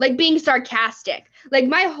room. Like being sarcastic. Like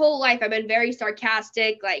my whole life I've been very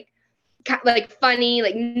sarcastic, like funny,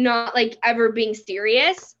 like not like ever being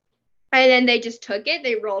serious. And then they just took it,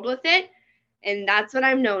 they rolled with it. And that's what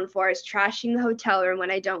I'm known for, is trashing the hotel room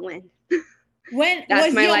when I don't win.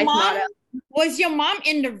 That's my life motto. Was your mom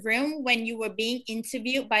in the room when you were being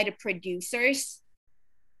interviewed by the producers?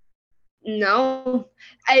 No.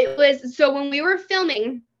 It was, so when we were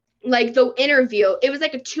filming, like the interview, it was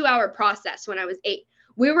like a 2-hour process when I was 8.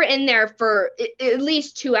 We were in there for at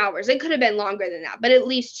least 2 hours. It could have been longer than that, but at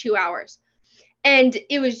least 2 hours. And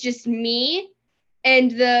it was just me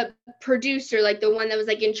and the producer, like the one that was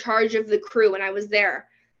like in charge of the crew when I was there.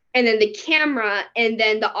 And then the camera, and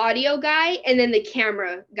then the audio guy, and then the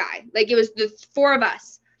camera guy. Like it was the 4 of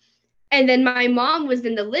us. And then my mom was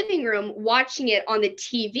in the living room watching it on the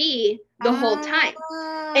TV the whole time.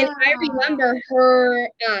 And I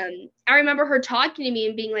remember her talking to me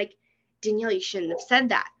and being like, Danielle, you shouldn't have said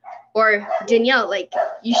that. Or Danielle, like,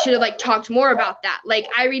 you should have like talked more about that. Like,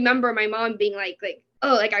 I remember my mom being like,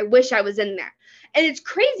 oh, like, I wish I was in there. And it's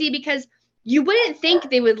crazy because you wouldn't think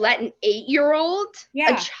they would let an 8-year-old,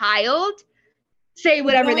 a child, say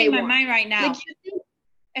whatever they want. My mind right now. Like,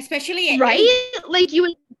 especially at right? 8. Like you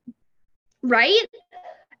would, right?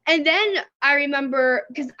 And then I remember,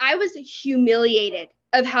 because I was humiliated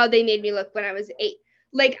of how they made me look when I was 8.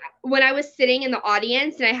 Like when I was sitting in the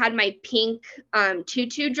audience and I had my pink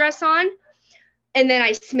tutu dress on, and then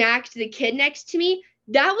I smacked the kid next to me,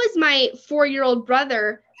 that was my 4-year-old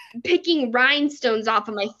brother picking rhinestones off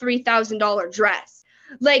of my $3,000 dress.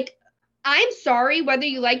 Like, I'm sorry whether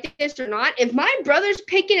you like this or not. If my brother's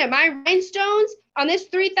picking at my rhinestones on this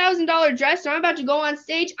 $3,000 dress and I'm about to go on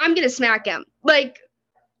stage, I'm going to smack him. Like,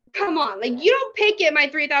 come on. Like, you don't pick at my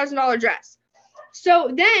 $3,000 dress.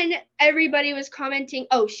 So then everybody was commenting,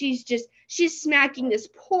 oh, she's smacking this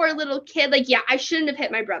poor little kid. Like, yeah, I shouldn't have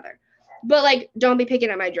hit my brother. But, like, don't be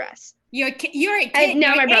picking at my dress. You're a kid. And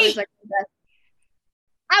now you're my brother's 8. like,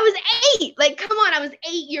 I was 8. Like, come on. I was 8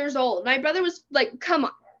 years old. My brother was like, come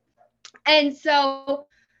on. And so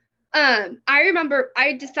I remember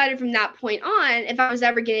I decided from that point on, if I was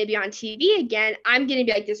ever going to be on TV again, I'm going to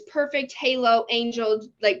be like this perfect halo angel,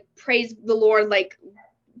 like praise the Lord, like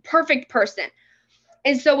perfect person.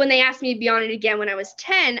 And so when they asked me to be on it again when I was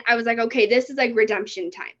 10, I was like, okay, this is like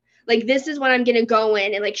redemption time. Like, this is when I'm going to go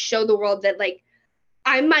in and like show the world that like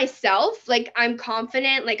I'm myself, like I'm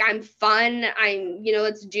confident, like I'm fun,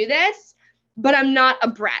 let's do this, but I'm not a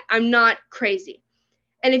brat. I'm not crazy.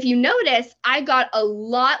 And if you notice, I got a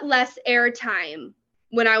lot less airtime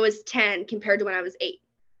when I was 10 compared to when I was 8.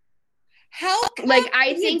 How come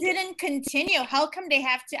you didn't continue? How come they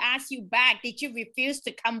have to ask you back? Did you refuse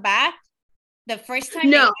to come back the first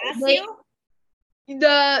time they asked you?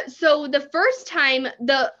 The first time,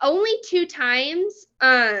 the only 2 times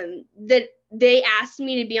that they asked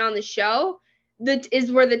me to be on the show,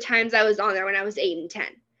 were the times I was on there when I was 8 and 10.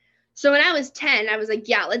 So when I was 10, I was like,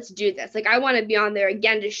 yeah, let's do this. Like, I want to be on there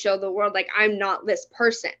again to show the world, like, I'm not this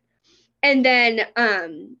person. And then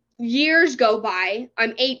years go by,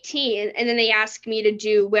 I'm 18, and then they ask me to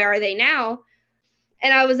do Where Are They Now?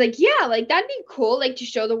 And I was like, yeah, like, that'd be cool, like, to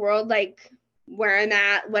show the world, like, where I'm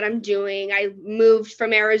at, what I'm doing. I moved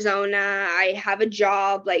from Arizona. I have a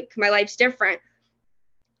job. Like, my life's different.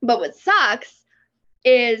 But what sucks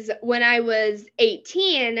is when I was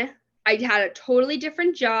 18, I had a totally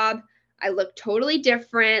different job. I looked totally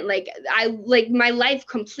different. Like, my life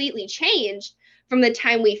completely changed from the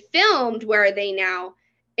time we filmed Where Are They Now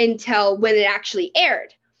until when it actually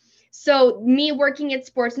aired. So me working at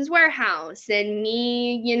Sportsman's Warehouse and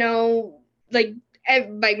me, like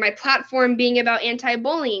my platform being about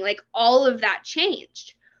anti-bullying, like all of that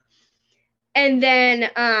changed. And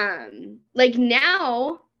then like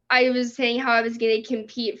now I was saying how I was going to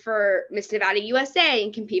compete for Miss Nevada USA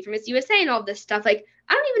and compete for Miss USA and all this stuff. Like,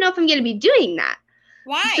 I don't even know if I'm going to be doing that.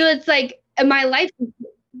 Why? So it's like my life.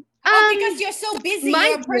 Because you're so busy.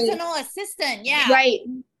 You're a personal assistant. Yeah. Right.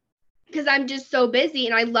 Because I'm just so busy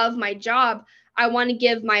and I love my job. I want to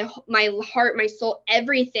give my heart, my soul,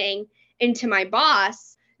 everything into my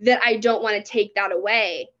boss, that I don't want to take that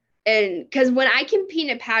away. And because when I compete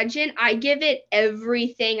in a pageant, I give it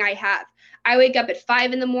everything I have. I wake up at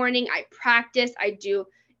 5 a.m. I practice. I do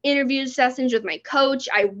interview sessions with my coach.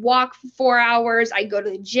 I walk for 4 hours. I go to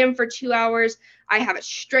the gym for 2 hours. I have a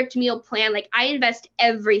strict meal plan. Like, I invest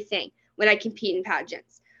everything when I compete in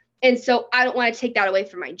pageants. And so I don't want to take that away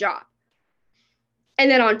from my job. And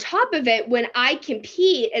then on top of it, when I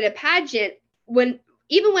compete at a pageant,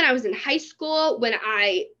 even when I was in high school, when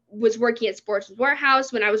I was working at Sportsman's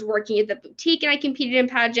Warehouse, when I was working at the boutique and I competed in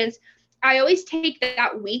pageants, I always take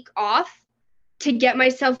that week off to get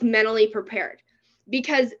myself mentally prepared.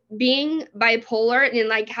 Because being bipolar and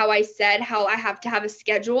like how I said, how I have to have a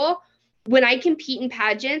schedule, when I compete in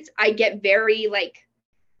pageants, I get very like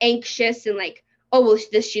anxious and like, oh, well,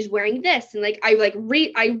 she's wearing this. And like,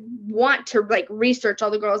 I want to like research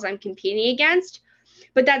all the girls I'm competing against,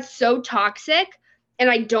 but that's so toxic. And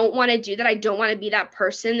I don't want to do that. I don't want to be that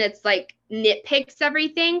person that's like nitpicks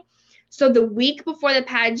everything. So the week before the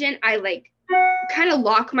pageant, I like kind of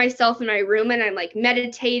lock myself in my room and I'm like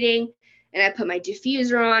meditating and I put my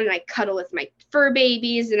diffuser on and I cuddle with my fur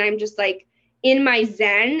babies and I'm just like in my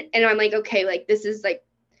zen and I'm like, okay, like this is it.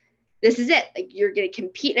 Like, you're going to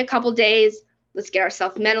compete in a couple days. Let's get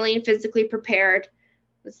ourselves mentally and physically prepared.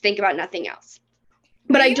 Let's think about nothing else.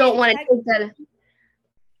 But I don't want to take that.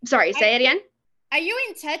 Sorry, say it again. Are you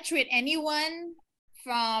in touch with anyone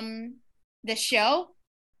from the show?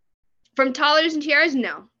 From Toddlers and Tiaras?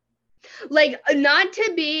 No. Like, not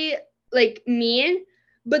to be like mean,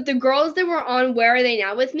 but the girls that were on Where Are They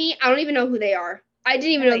Now with me, I don't even know who they are. I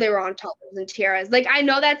didn't even know they were on Toddlers and Tiaras. Like, I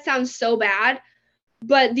know that sounds so bad,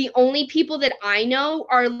 but the only people that I know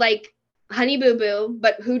are like Honey Boo Boo,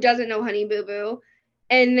 but who doesn't know Honey Boo Boo?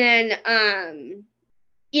 And then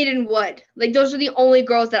Eden Wood. Like, those are the only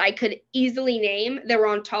girls that I could easily name that were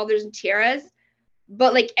on Toddlers and Tiaras.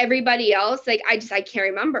 But like everybody else, like I can't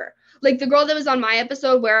remember. Like the girl that was on my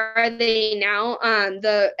episode, Where Are They Now?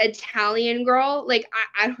 The Italian girl, like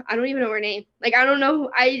I don't even know her name. Like, I don't know.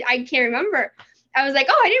 I can't remember. I was like,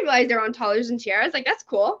 oh, I didn't realize they're on Toddlers and Tiaras. Like, that's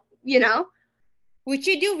cool, you know? Would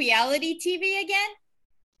you do reality TV again?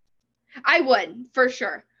 I would, for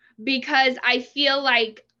sure, because I feel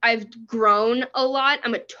like I've grown a lot.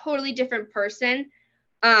 I'm a totally different person.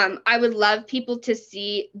 I would love people to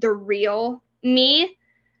see the real me,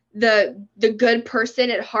 the good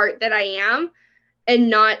person at heart that I am, and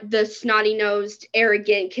not the snotty-nosed,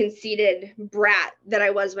 arrogant, conceited brat that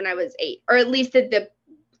I was when I was 8, or at least that the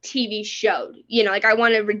TV showed. You know, like I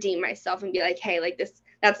want to redeem myself and be like, hey, like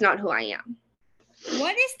that's not who I am.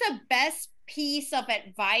 What is the best piece of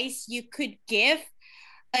advice you could give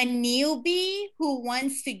a newbie who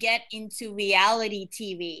wants to get into reality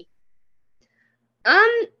TV?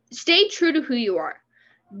 Stay true to who you are.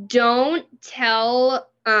 Don't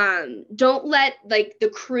let like the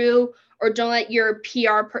crew, or don't let your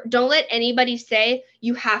don't let anybody say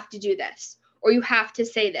you have to do this, or you have to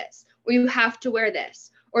say this, or you have to wear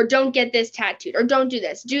this, or don't get this tattooed, or don't do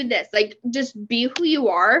this, do this. Like, just be who you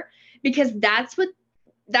are, because that's what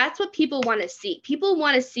people want to see. People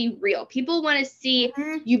want to see real. People want to see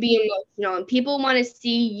you be emotional, and people want to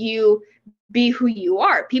see you be who you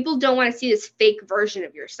are. People don't want to see this fake version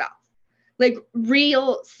of yourself. Like,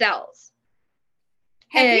 real sells.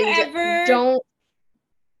 Have you ever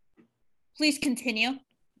Please continue.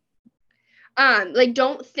 Like,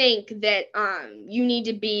 don't think that you need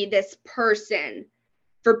to be this person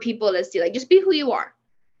for people to see. Like, just be who you are.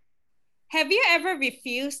 Have you ever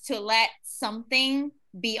refused to let something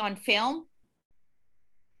be on film?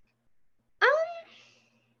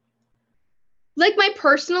 Like my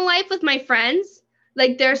personal life with my friends,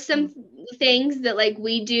 like there's some things that like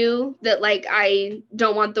we do that like I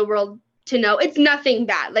don't want the world to know. It's nothing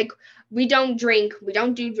bad. Like, we don't drink, we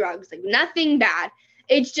don't do drugs, like nothing bad.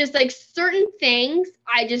 It's just like certain things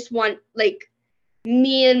I just want, like,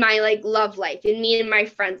 me and my like love life and me and my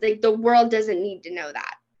friends, like the world doesn't need to know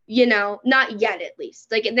that, you know, not yet at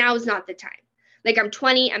least. Like, now is not the time. Like, I'm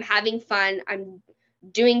 20, I'm having fun, I'm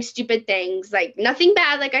doing stupid things, like nothing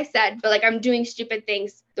bad, like I said, but like I'm doing stupid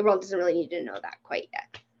things. The world doesn't really need to know that quite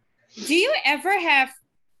yet. Do you ever have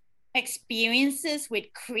experiences with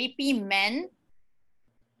creepy men?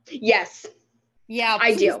 Yes. Yeah,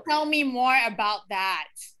 I do. Tell me more about that.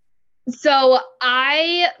 So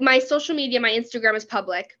my social media, my Instagram is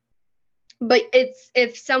public, but it's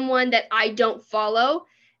if someone that I don't follow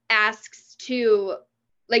asks to,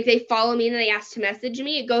 like, they follow me and they ask to message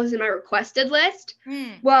me, it goes in my requested list.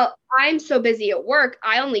 Well, I'm so busy at work,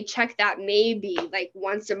 I only check that maybe like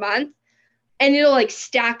once a month, and it'll like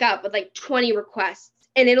stack up with like 20 requests,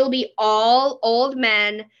 and it'll be all old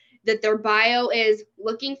men that their bio is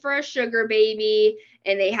looking for a sugar baby,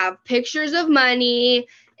 and they have pictures of money,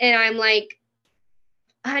 and I'm like,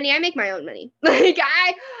 honey, I make my own money. Like,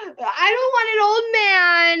 I don't want an old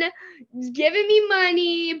man giving me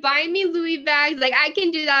money, buying me Louis bags. Like, I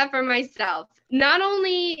can do that for myself. Not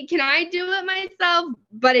only can I do it myself,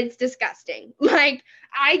 but it's disgusting. Like,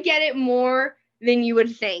 I get it more than you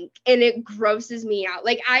would think, and it grosses me out.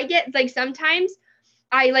 Like, I get, like, sometimes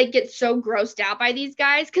I, like, get so grossed out by these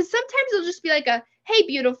guys, because sometimes it'll just be like a, hey,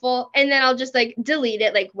 beautiful, and then I'll just, like, delete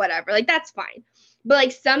it, like, whatever. Like, that's fine. But,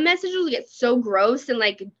 like, some messages will get so gross and,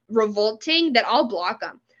 like, revolting that I'll block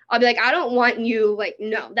them. I'll be like, I don't want you, like,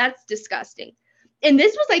 no, that's disgusting. And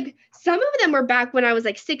this was, like, some of them were back when I was,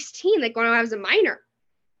 like, 16, like, when I was a minor.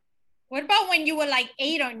 What about when you were, like,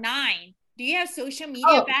 8 or 9? Do you have social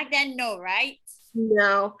media back then? No, right?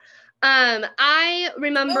 No. I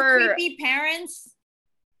remember... No creepy parents?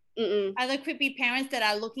 Mm-mm. Are there creepy parents that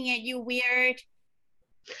are looking at you weird?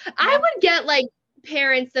 I would get, like,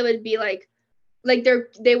 parents that would be, like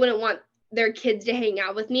they wouldn't want their kids to hang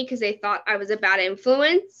out with me because they thought I was a bad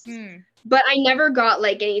influence. But I never got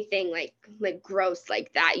like anything like gross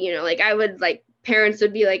like that, you know. Like, I would, like, parents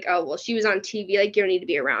would be like, oh, well, she was on TV, like, you don't need to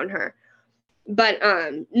be around her. But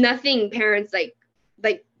nothing parents like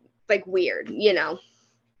weird, you know.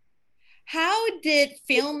 How did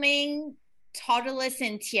filming Toddlers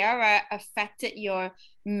and Tiara affected your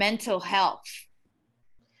mental health?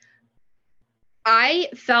 I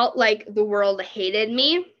felt like the world hated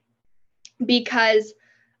me because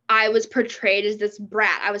I was portrayed as this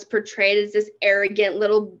brat. I was portrayed as this arrogant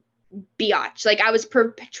little biatch. Like, I was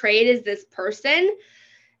portrayed as this person.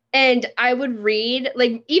 And I would read,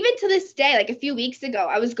 like, even to this day, like a few weeks ago,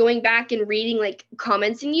 I was going back and reading, like,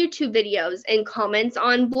 comments in YouTube videos and comments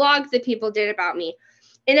on blogs that people did about me.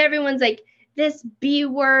 And everyone's like, this B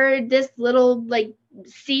word, this little, like,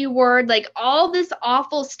 C word, like, all this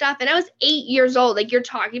awful stuff. And I was 8 years old. Like, you're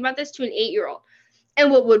talking about this to an 8-year-old.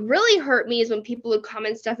 And what would really hurt me is when people would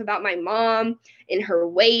comment stuff about my mom and her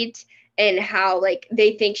weight and how, like,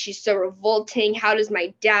 they think she's so revolting. How does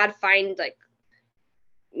my dad find, like,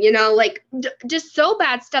 you know, like, just so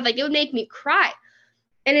bad stuff. Like, it would make me cry.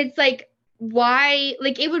 And it's like, why?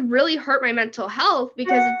 Like, it would really hurt my mental health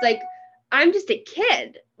because it's like, I'm just a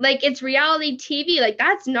kid. Like, it's reality TV. Like,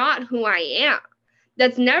 that's not who I am.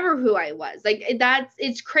 That's never who I was. Like,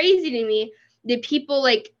 it's crazy to me that people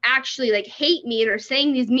like actually like hate me and are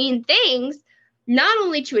saying these mean things, not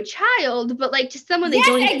only to a child, but like to someone they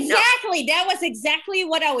don't even know. Exactly. That was exactly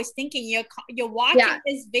what I was thinking. You're watching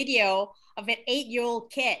this video of an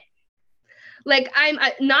 8-year-old kid. Like, I'm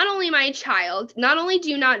not only my child, not only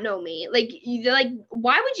do you not know me, like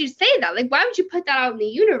why would you say that? Like, why would you put that out in the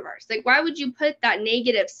universe? Like, why would you put that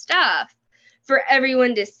negative stuff for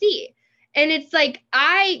everyone to see? And it's like,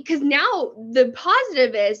 because now the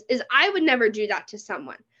positive is I would never do that to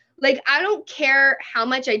someone. Like, I don't care how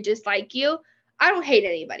much I dislike you. I don't hate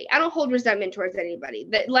anybody. I don't hold resentment towards anybody.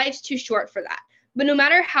 That life's too short for that. But no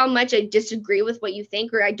matter how much I disagree with what you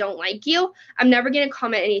think or I don't like you, I'm never going to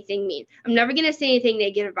comment anything mean. I'm never going to say anything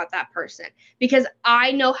negative about that person because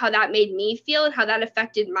I know how that made me feel and how that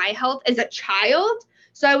affected my health as a child.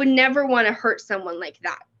 So I would never want to hurt someone like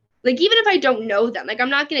that. Like, even if I don't know them, like,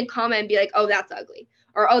 I'm not going to comment and be like, oh, that's ugly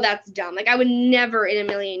or, oh, that's dumb. Like, I would never in a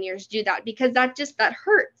million years do that because that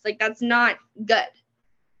hurts. Like, that's not good.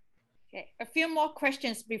 Okay, a few more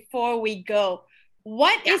questions before we go.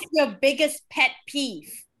 What is your biggest pet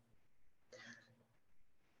peeve?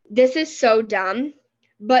 This is so dumb,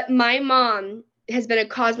 but my mom has been a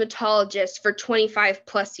cosmetologist for 25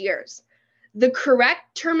 plus years. The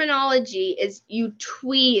correct terminology is you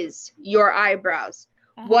tweeze your eyebrows.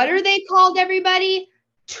 What are they called, everybody?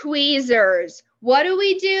 Tweezers. What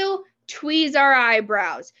do? Tweeze our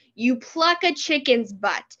eyebrows. You pluck a chicken's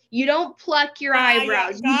butt. You don't pluck your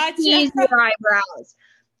eyebrows. Gotcha. You tweeze your eyebrows.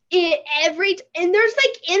 And there's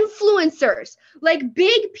like influencers, like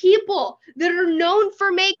big people that are known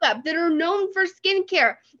for makeup, that are known for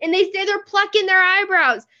skincare, and they say they're plucking their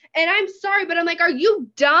eyebrows. And I'm sorry, but I'm like, are you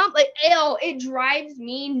dumb? Like, ew, it drives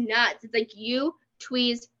me nuts. It's like, you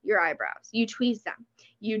tweeze your eyebrows. You tweeze them.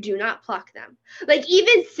 You do not pluck them. Like,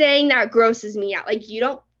 even saying that grosses me out. Like,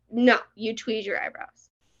 you tweeze your eyebrows.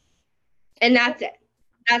 And that's it.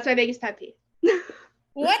 That's my biggest pet peeve.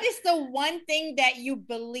 What is the one thing that you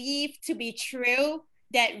believe to be true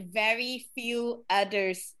that very few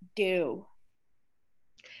others do?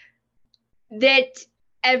 That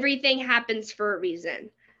everything happens for a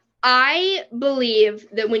reason. I believe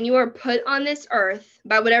that when you are put on this earth,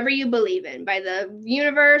 by whatever you believe in, by the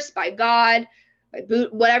universe, by God, by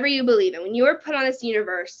whatever you believe in, when you are put on this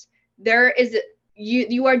universe,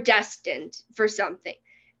 you are destined for something.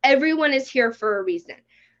 Everyone is here for a reason.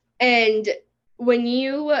 And when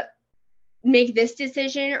you make this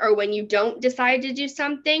decision or when you don't decide to do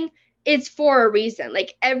something, it's for a reason.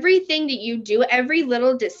 Like, everything that you do, every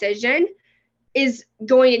little decision is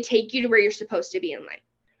going to take you to where you're supposed to be in life.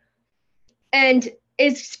 And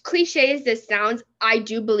as cliche as this sounds, I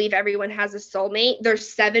do believe everyone has a soulmate.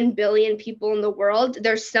 There's 7 billion people in the world.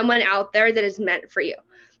 There's someone out there that is meant for you.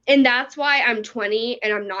 And that's why I'm 20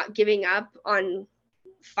 and I'm not giving up on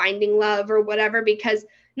finding love or whatever, because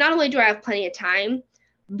not only do I have plenty of time,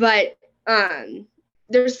 but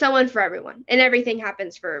there's someone for everyone and everything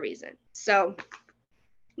happens for a reason. So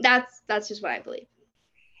that's just what I believe.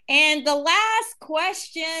 And the last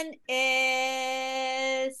question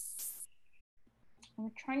is,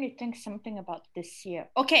 I'm trying to think something about this year.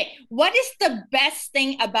 Okay, what is the best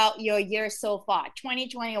thing about your year so far,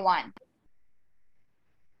 2021?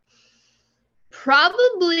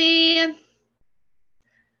 Probably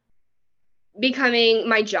becoming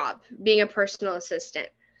my job, being a personal assistant.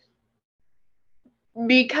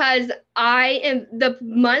 Because the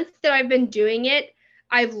month that I've been doing it,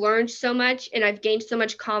 I've learned so much and I've gained so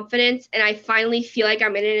much confidence, and I finally feel like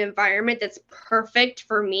I'm in an environment that's perfect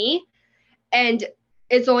for me, and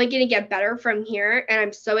it's only going to get better from here. And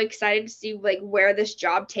I'm so excited to see like where this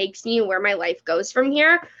job takes me and where my life goes from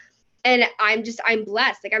here. And I'm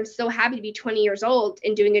blessed. Like, I'm so happy to be 20 years old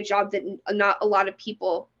and doing a job that not a lot of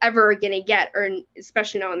people ever are going to get, or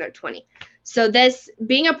especially now when they're 20. So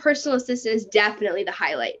being a personal assistant is definitely the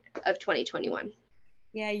highlight of 2021.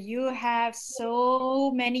 Yeah, you have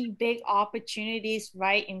so many big opportunities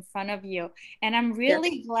right in front of you. And I'm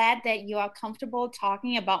really glad that you are comfortable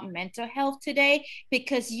talking about mental health today,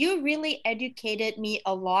 because you really educated me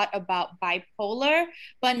a lot about bipolar.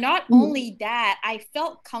 But not only that, I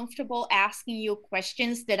felt comfortable asking you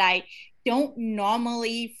questions that I don't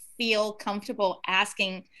normally feel comfortable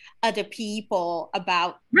asking other people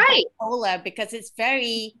about bipolar, because it's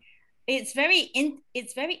very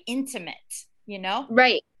intimate. You know?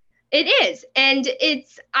 Right. It is. And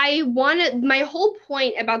my whole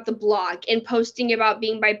point about the blog and posting about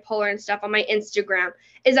being bipolar and stuff on my Instagram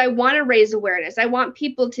is I want to raise awareness. I want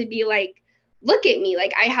people to be like, look at me.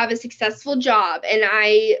 Like, I have a successful job and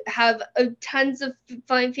I have tons of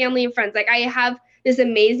family and friends. Like, I have this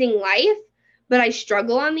amazing life, but I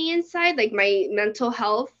struggle on the inside. Like, my mental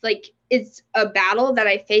health, like, it's a battle that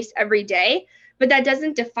I face every day, but that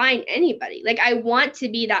doesn't define anybody. Like, I want to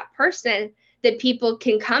be that person that people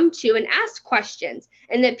can come to and ask questions,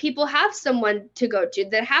 and that people have someone to go to,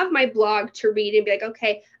 that have my blog to read and be like,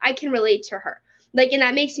 okay, I can relate to her. Like, and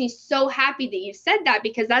that makes me so happy that you said that,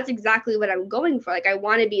 because that's exactly what I'm going for. Like, I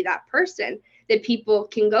want to be that person that people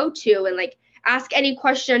can go to and like ask any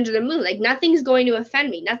question under the moon. Like, nothing's going to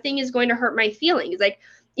offend me. Nothing is going to hurt my feelings. Like,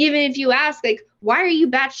 even if you ask, like, why are you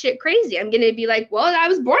batshit crazy? I'm going to be like, well, I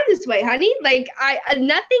was born this way, honey. Like, I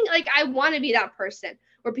want to be that person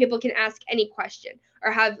where people can ask any question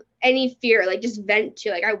or have any fear, like just vent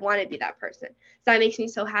to. Like, I want to be that person. So that makes me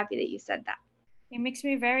so happy that you said that. It makes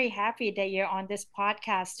me very happy that you're on this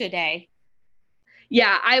podcast today.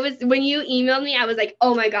 Yeah, when you emailed me, I was like,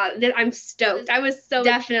 oh my God, I'm stoked. I was so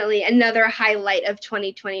definitely another highlight of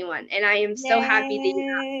 2021. And I am so happy that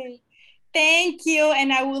you. Thank you.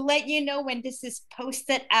 And I will let you know when this is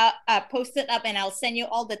posted up, and I'll send you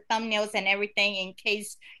all the thumbnails and everything in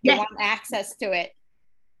case you want access to it.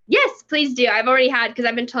 Yes, please do. I've already had, because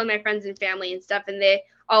I've been telling my friends and family and stuff, and they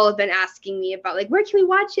all have been asking me about like, where can we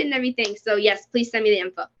watch it and everything. So yes, please send me the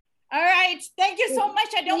info. All right. Thank you so much.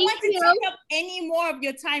 I don't want to take up any more of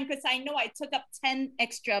your time, because I know I took up 10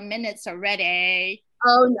 extra minutes already.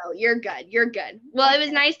 Oh no, you're good. You're good. Well, it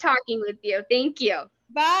was nice talking with you. Thank you.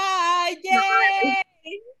 Bye. Yay.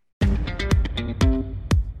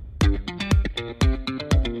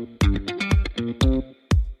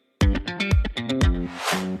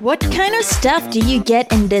 What kind of stuff do you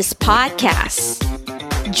get in this podcast?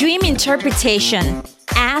 Dream interpretation,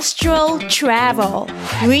 astral travel,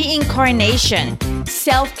 reincarnation,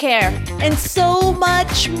 self-care, and so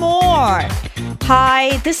much more.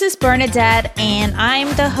 Hi, this is Bernadette, and I'm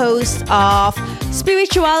the host of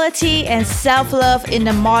Spirituality and Self-Love in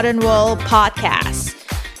the Modern World podcast.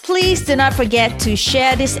 Please do not forget to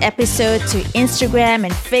share this episode to Instagram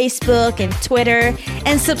and Facebook and Twitter,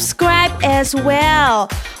 and subscribe as well.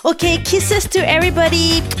 Okay, kisses to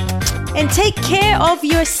everybody, and take care of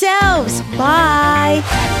yourselves. Bye.